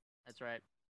 That's right.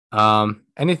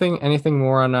 Anything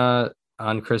more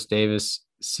on Chris Davis,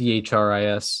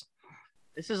 CHRIS?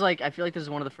 This is I feel like this is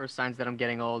one of the first signs that I'm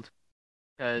getting old,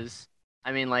 because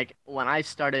I mean, when I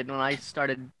started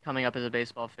coming up as a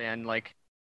baseball fan,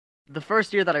 the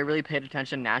first year that I really paid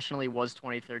attention nationally was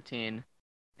 2013,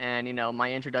 and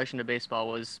my introduction to baseball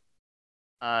was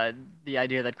the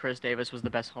idea that Chris Davis was the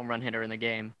best home run hitter in the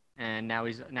game, and now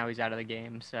he's out of the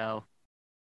game. So,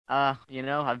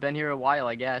 I've been here a while,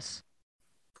 I guess.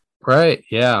 Right.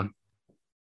 Yeah.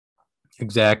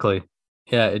 Exactly.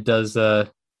 Yeah, it does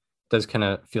kind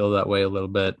of feel that way a little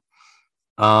bit.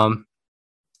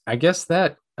 I guess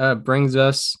that brings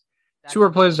us to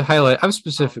our players to highlight. I'm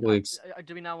specifically.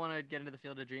 Do we not want to get into the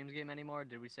Field of Dreams game anymore?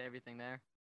 Did we say everything there?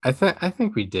 I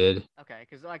think we did. Okay,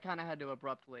 because I kind of had to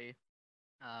abruptly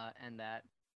end that.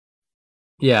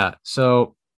 Yeah.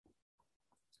 So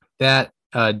that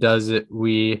does it.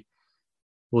 We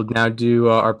will now do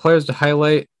our players to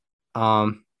highlight.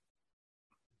 And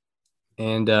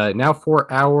now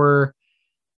for our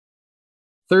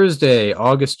Thursday,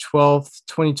 August 12th,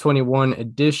 2021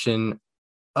 edition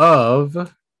of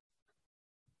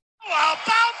How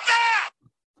about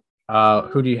that?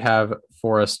 Who do you have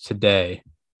for us today?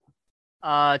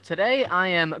 Today I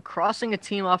am crossing a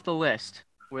team off the list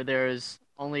where there's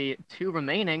only 2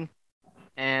 remaining,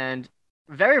 and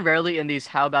very rarely in these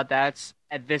How About That's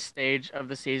at this stage of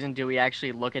the season do we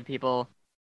actually look at people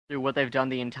through what they've done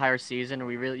the entire season.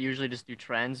 We really usually just do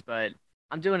trends, but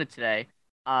I'm doing it today.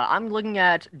 I'm looking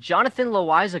at Jonathan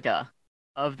Loaisiga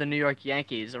of the New York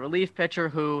Yankees, a relief pitcher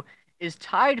who is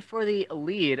tied for the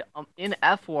lead in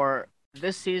F4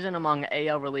 this season among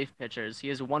AL relief pitchers. He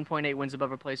has 1.8 wins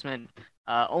above replacement.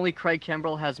 Only Craig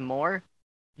Kimbrell has more.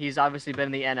 He's obviously been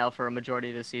in the NL for a majority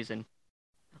of the season.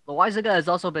 Loaisiga has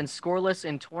also been scoreless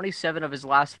in 27 of his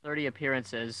last 30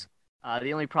 appearances.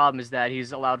 The only problem is that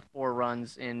he's allowed 4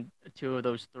 runs in 2 of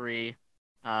those 3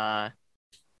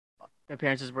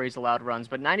 appearances where he's allowed runs.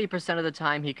 But 90% of the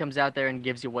time, he comes out there and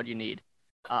gives you what you need.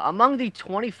 Among the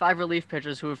 25 relief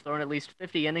pitchers who have thrown at least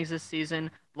 50 innings this season,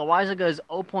 Loaisiga's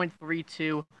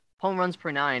 0.32 home runs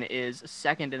per 9 is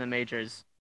second in the majors.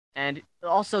 And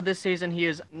also this season, he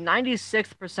is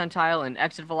 96th percentile in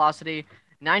exit velocity,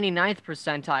 99th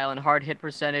percentile in hard hit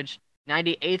percentage,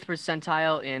 98th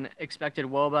percentile in expected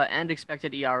WOBA and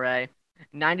expected ERA,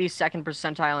 92nd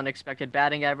percentile in expected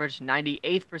batting average,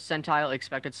 98th percentile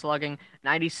expected slugging,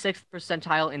 96th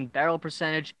percentile in barrel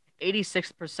percentage,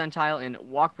 86th percentile in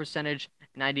walk percentage,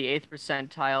 98th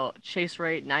percentile chase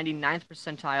rate, 99th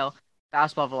percentile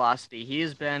fastball velocity. He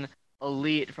has been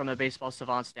elite from a baseball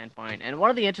savant standpoint. And one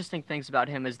of the interesting things about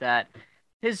him is that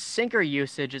his sinker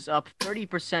usage is up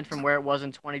 30% from where it was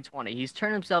in 2020. He's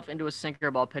turned himself into a sinker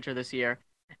ball pitcher this year.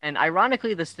 And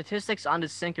ironically, the statistics on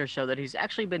his sinker show that he's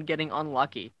actually been getting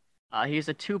unlucky. He has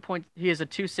a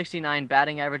 269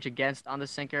 batting average against on the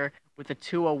sinker with a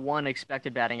 201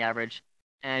 expected batting average.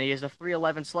 And he has a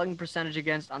 311 slugging percentage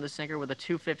against on the sinker with a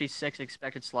 256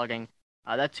 expected slugging.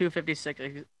 That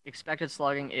 256 expected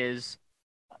slugging is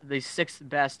the 6th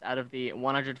best out of the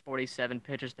 147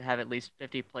 pitchers to have at least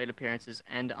 50 plate appearances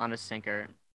and on a sinker.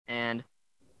 And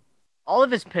all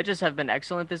of his pitches have been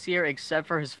excellent this year, except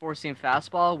for his four-seam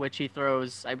fastball, which he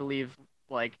throws, I believe,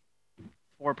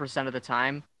 4% of the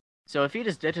time. So if he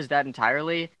just ditches that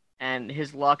entirely and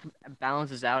his luck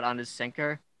balances out on his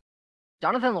sinker,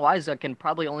 Jonathan Loaisiga can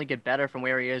probably only get better from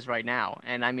where he is right now.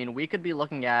 And I mean, we could be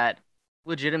looking at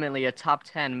legitimately a top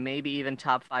 10, maybe even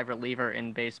top 5 reliever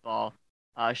in baseball.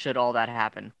 Should all that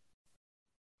happen.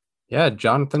 Yeah,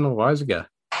 Jonathan Loaisiga.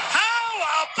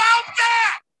 How about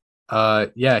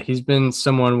that? Yeah, he's been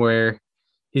someone where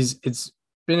it's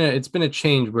been a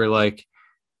change where a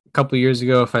couple of years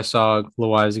ago, if I saw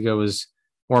Loaisiga was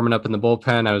warming up in the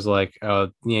bullpen, I was like, oh,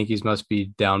 the Yankees must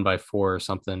be down by 4 or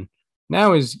something.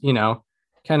 Now he's,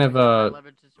 kind of a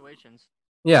leverage situations.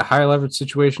 Yeah, high leverage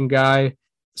situation guy,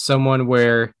 someone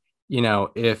where,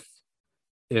 if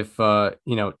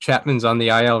Chapman's on the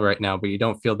IL right now, but you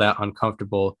don't feel that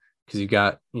uncomfortable because you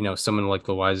got, someone like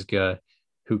Loaisiga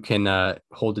who can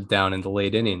hold it down in the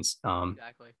late innings.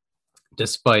 Exactly.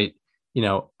 Despite,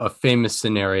 a famous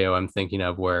scenario I'm thinking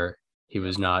of where he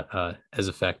was not as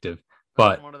effective.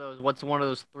 But what's one of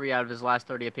those 3 out of his last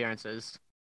 30 appearances?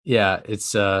 Yeah,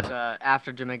 it's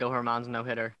after Domingo Germán's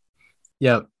no-hitter.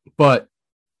 Yeah, but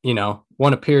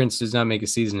one appearance does not make a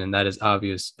season, and that is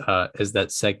obvious as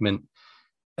that segment,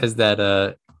 as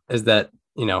that,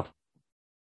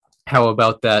 how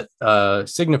about that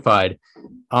signified.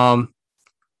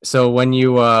 So when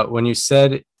you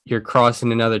said you're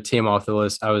crossing another team off the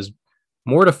list, I was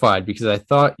mortified because I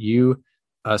thought you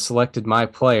selected my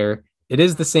player. It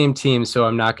is the same team, so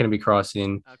I'm not going to be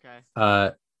crossing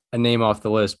a name off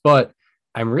the list. But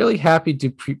I'm really happy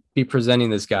to be presenting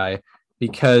this guy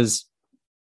because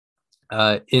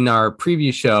in our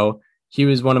preview show, he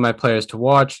was one of my players to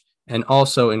watch. And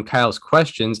also in Kyle's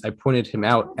questions, I pointed him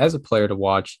out as a player to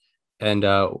watch and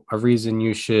a reason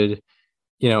you should,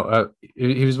 he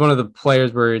was one of the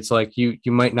players where it's like you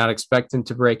might not expect him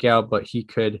to break out, but he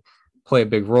could play a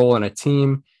big role in a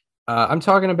team. I'm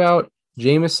talking about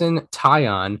Jameson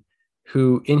Taillon,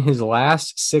 who in his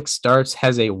last 6 starts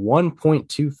has a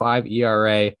 1.25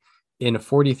 ERA in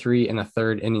 43 and a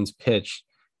third innings pitched.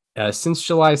 Since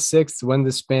July 6th, when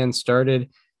the span started,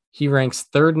 he ranks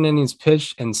 3rd in innings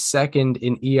pitched and 2nd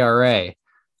in ERA.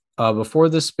 Before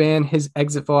the span, his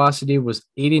exit velocity was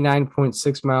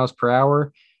 89.6 miles per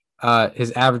hour.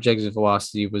 His average exit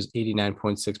velocity was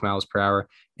 89.6 miles per hour.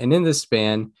 And in this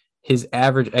span, his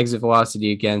average exit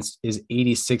velocity against is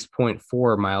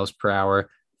 86.4 miles per hour,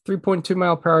 3.2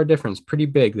 mile per hour difference, pretty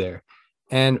big there.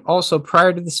 And also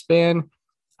prior to the span,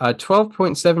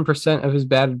 12.7% of his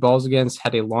batted balls against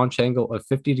had a launch angle of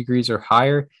 50 degrees or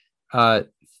higher.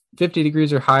 50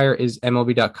 degrees or higher is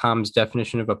MLB.com's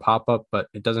definition of a pop-up, but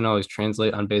it doesn't always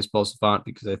translate on Baseball Savant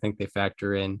because I think they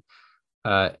factor in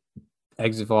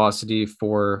exit velocity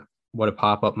for what a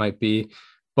pop-up might be.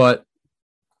 But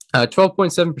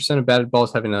 12.7% of batted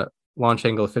balls having a launch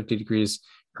angle of 50 degrees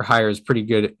or higher is pretty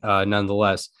good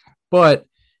nonetheless. But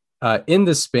in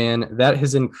this span, that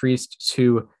has increased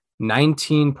to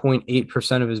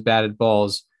 19.8% of his batted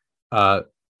balls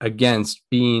against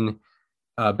being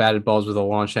batted balls with a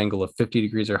launch angle of 50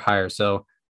 degrees or higher. So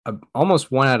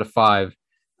almost 1 out of 5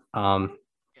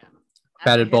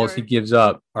 batted balls he gives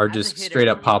up are just straight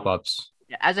up pop-ups.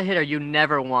 Yeah, as a hitter, you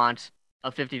never want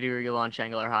a 50-degree launch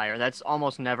angle or higher. That's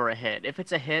almost never a hit. If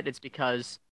it's a hit, it's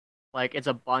because like it's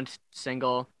a bunt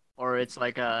single or it's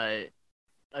like a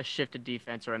shifted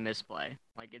defense or a misplay.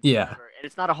 Like it's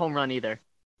it's not a home run either.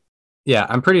 Yeah,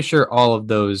 I'm pretty sure all of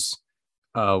those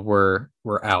were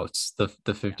outs, the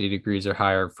 50 degrees or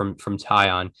higher from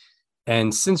Taillon.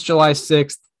 And since July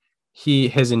 6th, he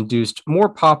has induced more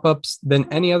pop-ups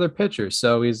than any other pitcher.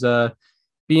 So he's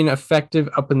being effective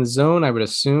up in the zone, I would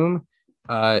assume.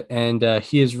 And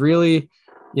he is really,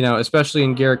 especially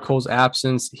in Garrett Cole's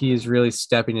absence, he is really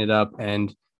stepping it up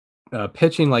and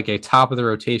pitching like a top of the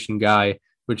rotation guy,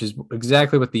 which is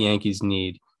exactly what the Yankees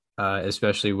need,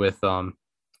 especially with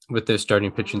their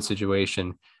starting pitching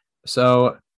situation.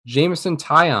 So Jameson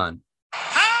Taillon.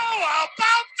 How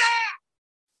about that?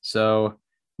 So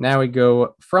now we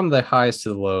go from the highs to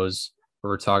the lows, where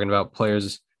we're talking about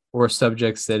players or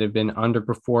subjects that have been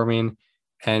underperforming.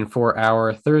 And for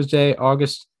our Thursday,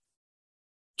 August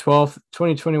 12th,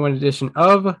 2021 edition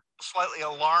of Slightly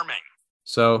Alarming.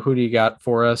 So who do you got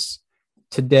for us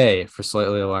today for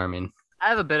Slightly Alarming? I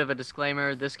have a bit of a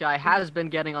disclaimer. This guy has been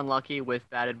getting unlucky with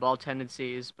batted ball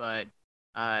tendencies, but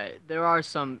there are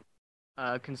some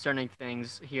concerning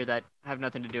things here that have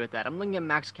nothing to do with that. I'm looking at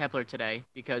Max Kepler today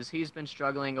because he's been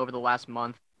struggling over the last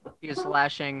month. He is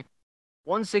slashing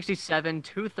 167,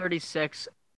 236,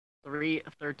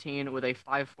 313 with a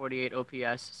 548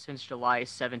 OPS since July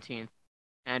 17th.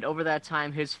 And over that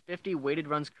time, his 50 weighted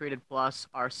runs created plus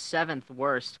are 7th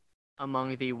worst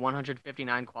among the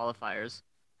 159 qualifiers.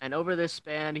 And over this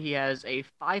span, he has a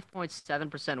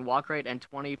 5.7% walk rate and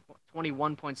 21.7%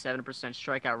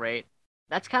 strikeout rate.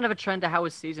 That's kind of a trend to how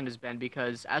his season has been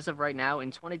because as of right now,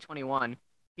 in 2021,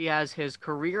 he has his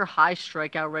career high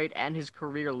strikeout rate and his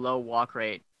career low walk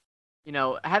rate.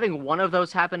 Having one of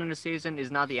those happen in a season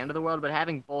is not the end of the world, but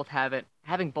having both happen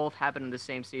in the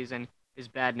same season is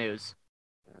bad news.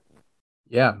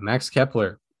 Yeah, Max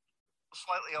Kepler.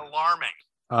 Slightly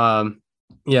alarming.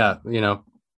 Yeah,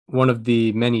 one of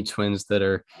the many Twins that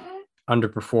are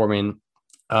underperforming.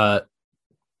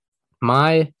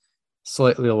 My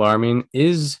slightly alarming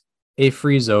is a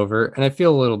freeze over, and I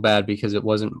feel a little bad because it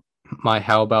wasn't my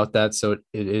how about that, so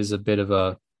it is a bit of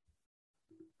a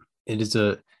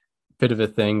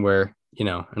thing where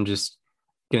I'm just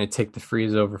gonna take the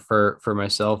freeze over for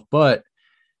myself. But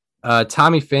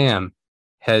Tommy Pham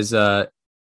has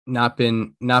not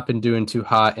been doing too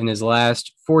hot in his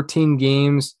last 14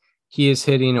 games. He is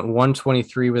hitting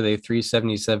 123 with a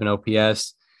 377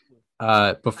 OPS.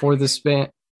 Before the span,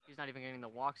 he's not even getting the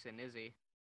walks in, is he?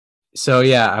 So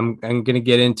yeah, I'm gonna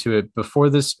get into it. Before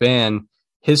the span,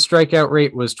 his strikeout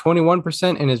rate was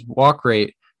 21% and his walk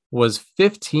rate was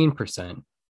 15%.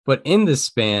 But in this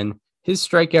span, his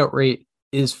strikeout rate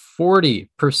is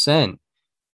 40%,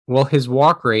 while his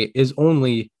walk rate is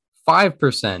only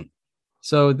 5%.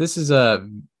 So this is a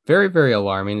very, very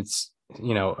alarming. It's,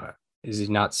 is he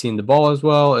not seeing the ball as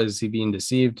well? Is he being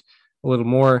deceived a little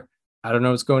more? I don't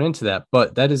know what's going into that,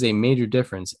 but that is a major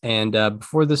difference. And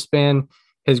before the span,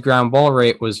 his ground ball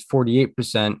rate was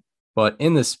 48%, but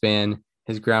in the span,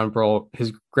 his ground ball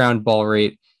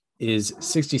rate is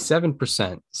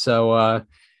 67%. So,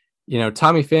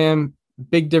 Tommy Pham,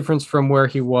 big difference from where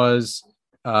he was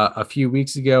a few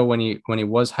weeks ago when he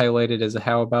was highlighted as a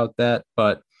how about that,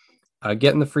 but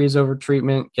getting the freeze over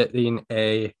treatment, getting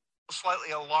a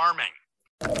Slightly alarming.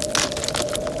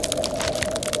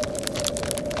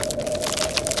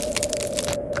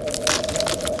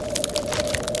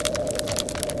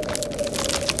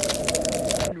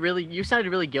 Really, you sounded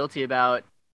really guilty about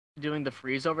doing the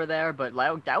freeze over there, but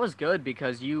that was good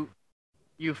because you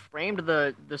framed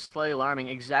the slightly alarming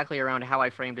exactly around how I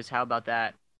framed his how about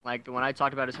that. Like when I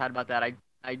talked about his how about that,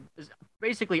 I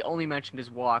basically only mentioned his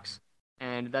walks,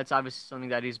 and that's obviously something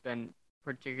that he's been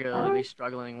particularly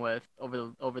struggling with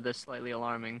over this slightly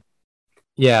alarming.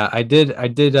 Yeah, I did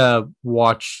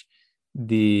watch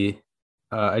the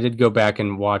I did go back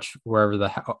and watch wherever the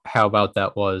how about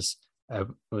that was. I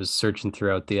was searching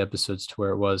throughout the episodes to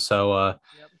where it was. So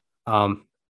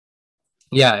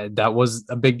yeah, that was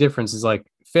a big difference. Is like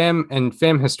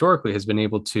Pham historically has been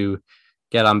able to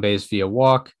get on base via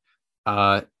walk,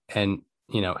 and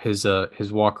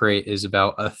his walk rate is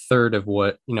about a third of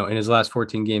what in his last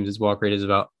 14 games. His walk rate is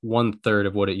about 1/3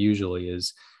 of what it usually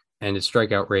is, and his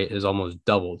strikeout rate is almost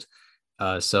doubled.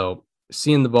 So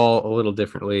seeing the ball a little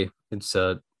differently, it's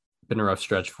been a rough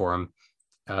stretch for him,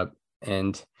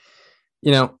 and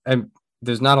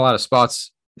there's not a lot of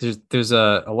spots. There's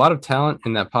a lot of talent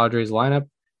in that Padres lineup.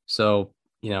 So,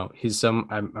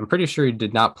 I'm pretty sure he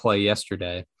did not play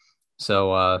yesterday.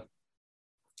 So,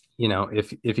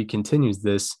 if he continues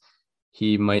this,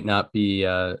 he might not be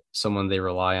someone they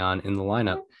rely on in the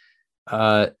lineup.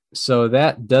 So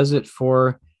that does it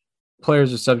for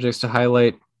players or subjects to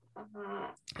highlight.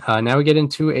 Now we get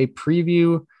into a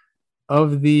preview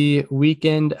of the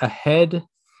weekend ahead.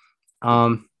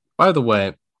 By the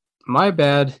way, my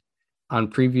bad on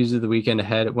previews of the weekend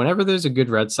ahead. Whenever there's a good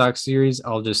Red Sox series,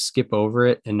 I'll just skip over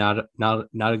it and not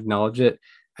acknowledge it.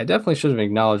 I definitely should have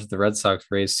acknowledged the Red Sox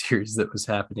Rays series that was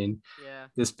happening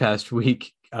this past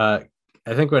week. I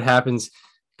think what happens,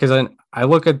 because I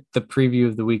look at the preview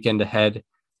of the weekend ahead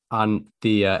on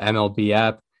the MLB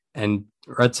app, and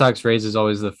Red Sox Rays is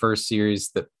always the first series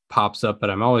that pops up, but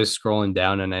I'm always scrolling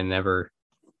down and I never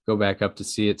go back up to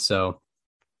see it. So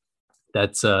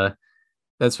that's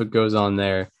what goes on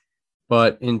there.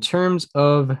 But in terms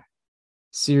of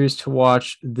series to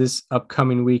watch this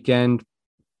upcoming weekend,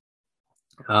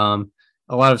 a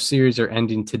lot of series are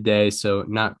ending today, so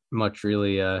not much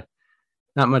really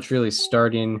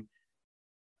starting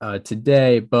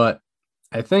today. But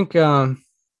I think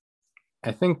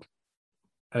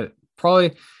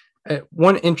probably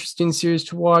one interesting series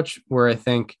to watch where I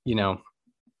think it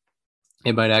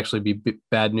might actually be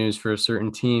bad news for a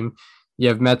certain team. You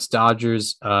have Mets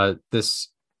Dodgers this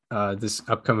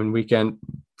upcoming weekend.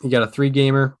 You got a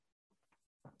 3-gamer.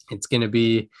 It's going to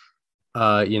be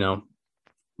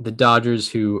the Dodgers,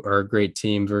 who are a great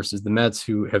team, versus the Mets,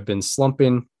 who have been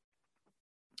slumping,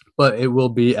 but it will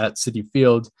be at Citi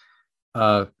Field.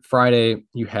 Friday,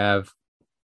 you have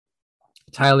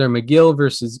Tyler McGill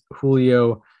versus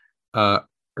Julio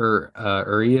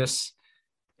Urias.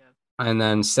 And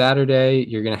then Saturday,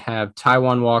 you're going to have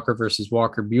Taijuan Walker versus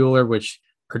Walker Buehler, which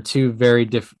are two very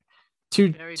different,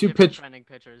 trending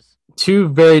pitchers. Two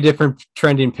very different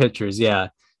trending pitchers. Yeah.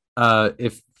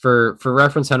 If for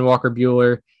reference on Walker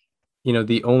Buehler,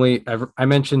 I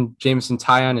mentioned Jameson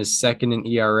Taillon is second in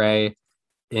ERA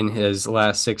in his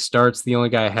last 6 starts. The only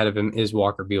guy ahead of him is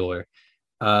Walker Buehler.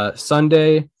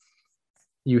 Sunday,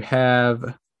 you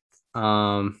have,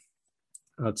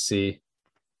 let's see,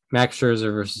 Max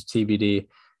Scherzer versus TBD.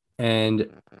 And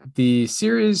the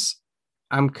series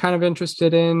I'm kind of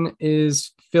interested in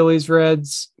is Phillies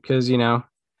Reds, because, the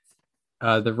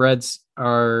Reds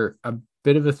are a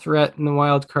bit of a threat in the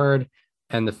wild card,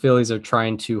 and the Phillies are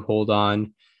trying to hold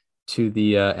on to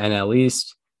the NL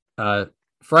East.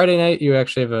 Friday night, you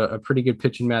actually have a pretty good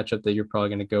pitching matchup that you're probably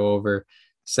going to go over.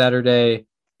 Saturday,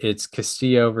 it's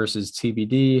Castillo versus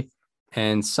TBD.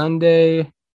 And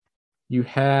Sunday, you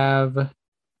have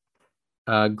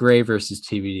Gray versus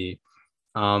TBD.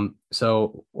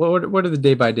 So what are the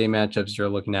day-by-day matchups you're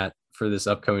looking at for this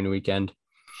upcoming weekend?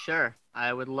 Sure.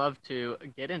 I would love to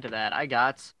get into that.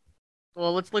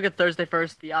 Well, let's look at Thursday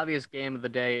first. The obvious game of the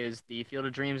day is the Field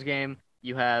of Dreams game.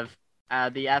 You have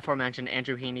the aforementioned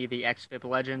Andrew Heaney, the ex-FIP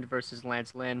legend, versus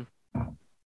Lance Lynn.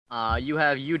 You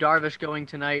have Yu Darvish going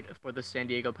tonight for the San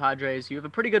Diego Padres. You have a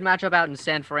pretty good matchup out in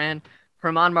San Fran.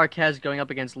 Herman Marquez going up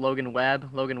against Logan Webb.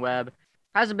 Logan Webb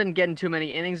hasn't been getting too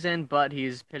many innings in, but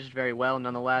he's pitched very well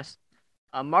nonetheless.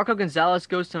 Marco Gonzalez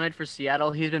goes tonight for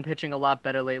Seattle. He's been pitching a lot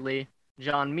better lately.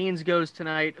 John Means goes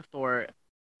tonight for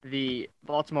the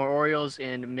Baltimore Orioles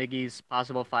in Miggy's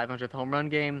possible 500th home run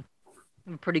game.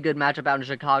 A pretty good matchup out in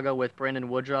Chicago with Brandon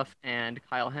Woodruff and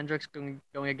Kyle Hendricks going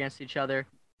against each other.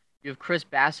 You have Chris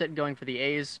Bassett going for the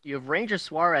A's. You have Ranger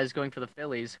Suarez going for the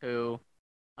Phillies, who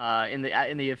in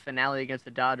the finale against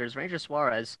the Dodgers, Ranger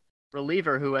Suarez,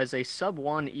 reliever who has a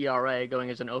sub-1 ERA going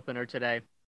as an opener today.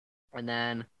 And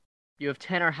then you have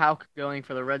Tanner Houck going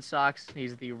for the Red Sox.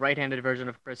 He's the right-handed version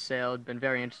of Chris Sale. Been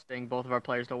very interesting, both of our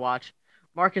players to watch.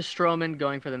 Marcus Stroman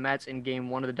going for the Mets in Game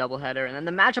 1 of the doubleheader. And then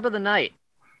the matchup of the night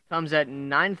comes at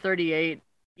 9:38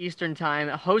 Eastern Time.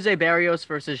 Jose Barrios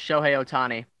versus Shohei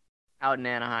Ohtani out in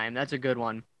Anaheim. That's a good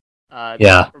one.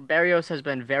 Barrios has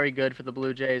been very good for the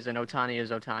Blue Jays, and Ohtani is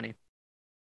Ohtani.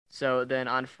 So then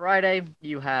on Friday,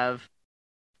 you have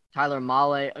Tyler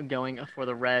Mahle going for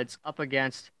the Reds up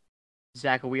against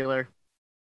Zach Wheeler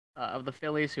of the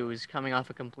Phillies, who is coming off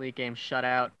a complete game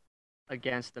shutout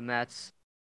against the Mets.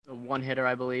 A one-hitter,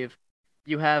 I believe.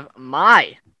 You have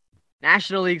my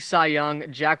National League Cy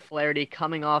Young, Jack Flaherty,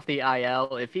 coming off the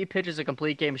IL. If he pitches a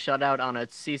complete game shutout on a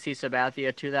CC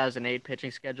Sabathia 2008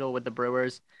 pitching schedule with the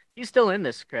Brewers, he's still in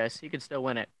this, Chris. He could still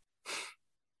win it.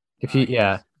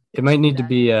 It might need to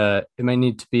be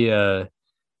a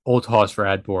Old Hoss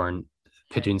Radbourn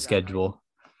pitching schedule.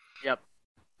 Yep.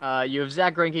 You have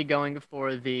Zach Greinke going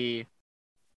for the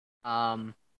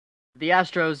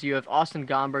Astros. You have Austin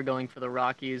Gomber going for the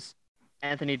Rockies.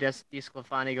 Anthony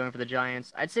DeSclafani going for the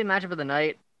Giants. I'd say matchup of the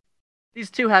night. These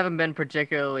two haven't been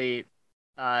particularly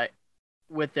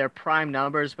with their prime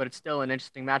numbers, but it's still an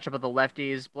interesting matchup of the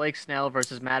lefties. Blake Snell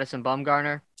versus Madison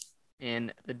Bumgarner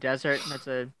in the desert. That's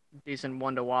a decent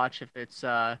one to watch if it's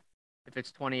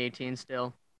 2018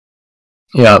 still.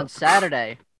 Yeah. On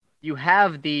Saturday, you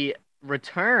have the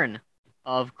return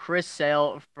of Chris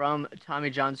Sale from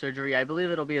Tommy John surgery. I believe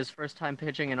it'll be his first time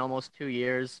pitching in almost 2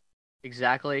 years.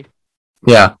 Exactly.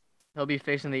 Yeah. He'll be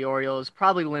facing the Orioles.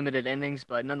 Probably limited innings,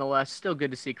 but nonetheless, still good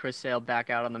to see Chris Sale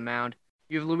back out on the mound.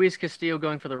 You have Luis Castillo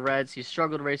going for the Reds. He's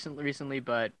struggled recently,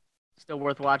 but still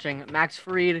worth watching. Max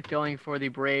Fried going for the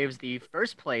Braves, the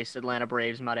first place Atlanta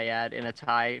Braves, might I add, in a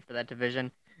tie for that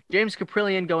division. James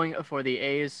Caprillion going for the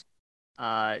A's.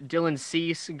 Dylan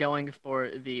Cease going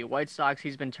for the White Sox.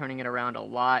 He's been turning it around a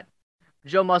lot.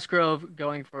 Joe Musgrove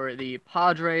going for the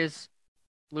Padres.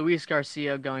 Luis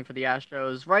Garcia going for the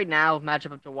Astros. Right now,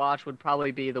 matchup up to watch would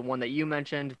probably be the one that you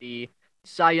mentioned, the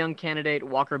Cy Young candidate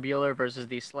Walker Buehler versus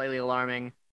the slightly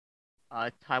alarming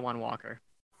Taijuan Walker.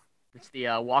 It's the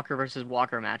Walker versus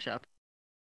Walker matchup.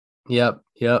 Yep.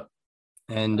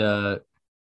 And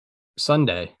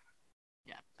Sunday.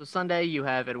 Yeah. So Sunday, you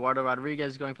have Eduardo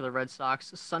Rodriguez going for the Red Sox.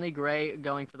 Sonny Gray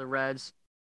going for the Reds.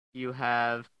 You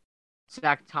have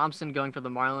Zach Thompson going for the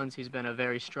Marlins. He's been a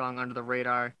very strong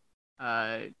under-the-radar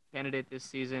candidate this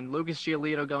season. Lucas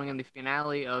Giolito going in the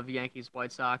finale of Yankees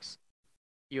White Sox.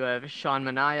 You have Sean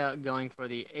Manaea going for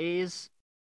the A's.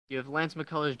 You have Lance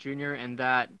McCullers Jr. and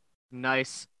that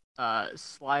nice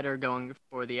slider going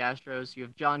for the Astros. You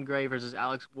have John Gray versus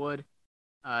Alex Wood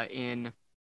in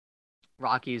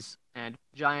Rockies and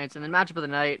Giants. And then matchup of the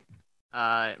night,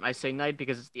 I say night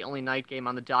because it's the only night game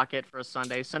on the docket for a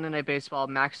Sunday. Sunday Night Baseball,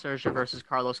 Max Scherzer versus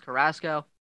Carlos Carrasco.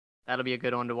 That'll be a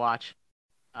good one to watch.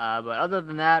 But other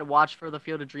than that, watch for the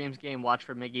Field of Dreams game. Watch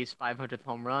for Miggy's 500th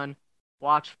home run.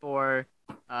 Watch for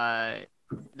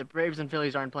the Braves and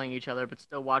Phillies aren't playing each other, but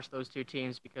still watch those two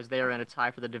teams because they are in a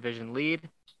tie for the division lead.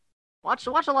 Watch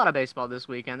a lot of baseball this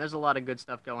weekend. There's a lot of good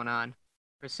stuff going on.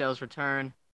 Chris Sale's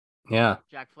return. Yeah.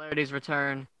 Jack Flaherty's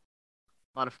return.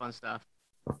 A lot of fun stuff.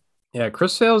 Yeah,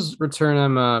 Chris Sale's return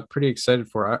I'm pretty excited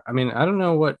for. I mean, I don't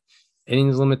know what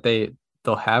innings limit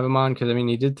they'll have him on because, I mean,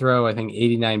 he did throw, I think,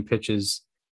 89 pitches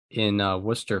in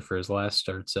Worcester for his last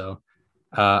start. So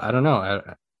I don't know.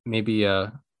 Maybe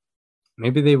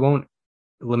they won't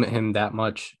limit him that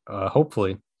much,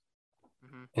 hopefully,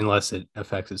 unless it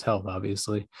affects his health,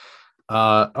 obviously.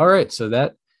 All right, so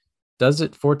that does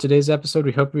it for today's episode.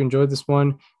 We hope you enjoyed this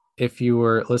one. If you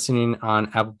were listening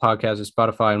on Apple Podcasts or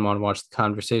Spotify and want to watch the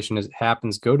conversation as it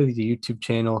happens, go to the YouTube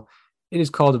channel. It is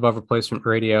called Above Replacement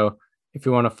Radio. If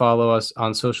you want to follow us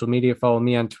on social media, follow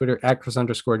me on Twitter at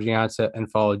Chris_Gianza and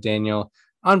follow Daniel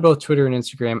on both Twitter and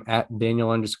Instagram at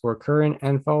Daniel_Curran,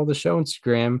 and follow the show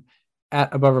Instagram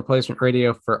at Above Replacement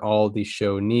Radio for all the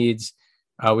show needs.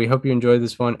 We hope you enjoyed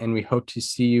this one, and we hope to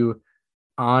see you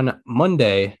on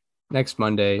next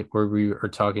Monday, where we are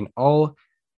talking all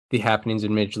the happenings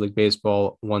in Major League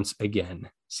Baseball once again.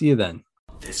 See you then.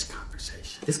 This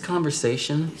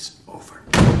conversation is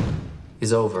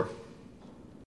over.